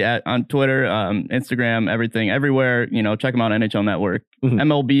Morosi on Twitter, Instagram, everything, everywhere. Check him out on NHL Network.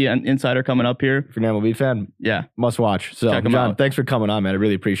 MLB Insider coming up here. If you're an MLB fan, must watch. So, John, thanks for coming on, man. I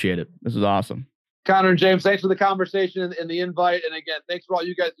really appreciate it. This was awesome. Connor and James, thanks for the conversation and the invite. And again, thanks for all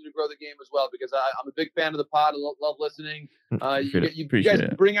you guys do to grow the game as well, because I'm a big fan of the pod. I love listening. You guys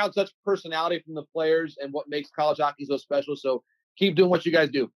bring out such personality from the players and what makes college hockey so special. So keep doing what you guys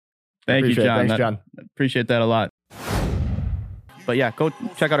do. Thank you, John. Thanks, John. Appreciate that a lot. But yeah, go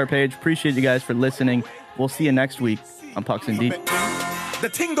check out our page. Appreciate you guys for listening. We'll see you next week on Pucks and Deep. The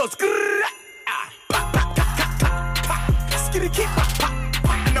ting goes.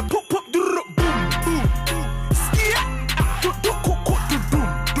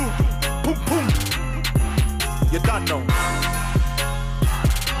 You don't know.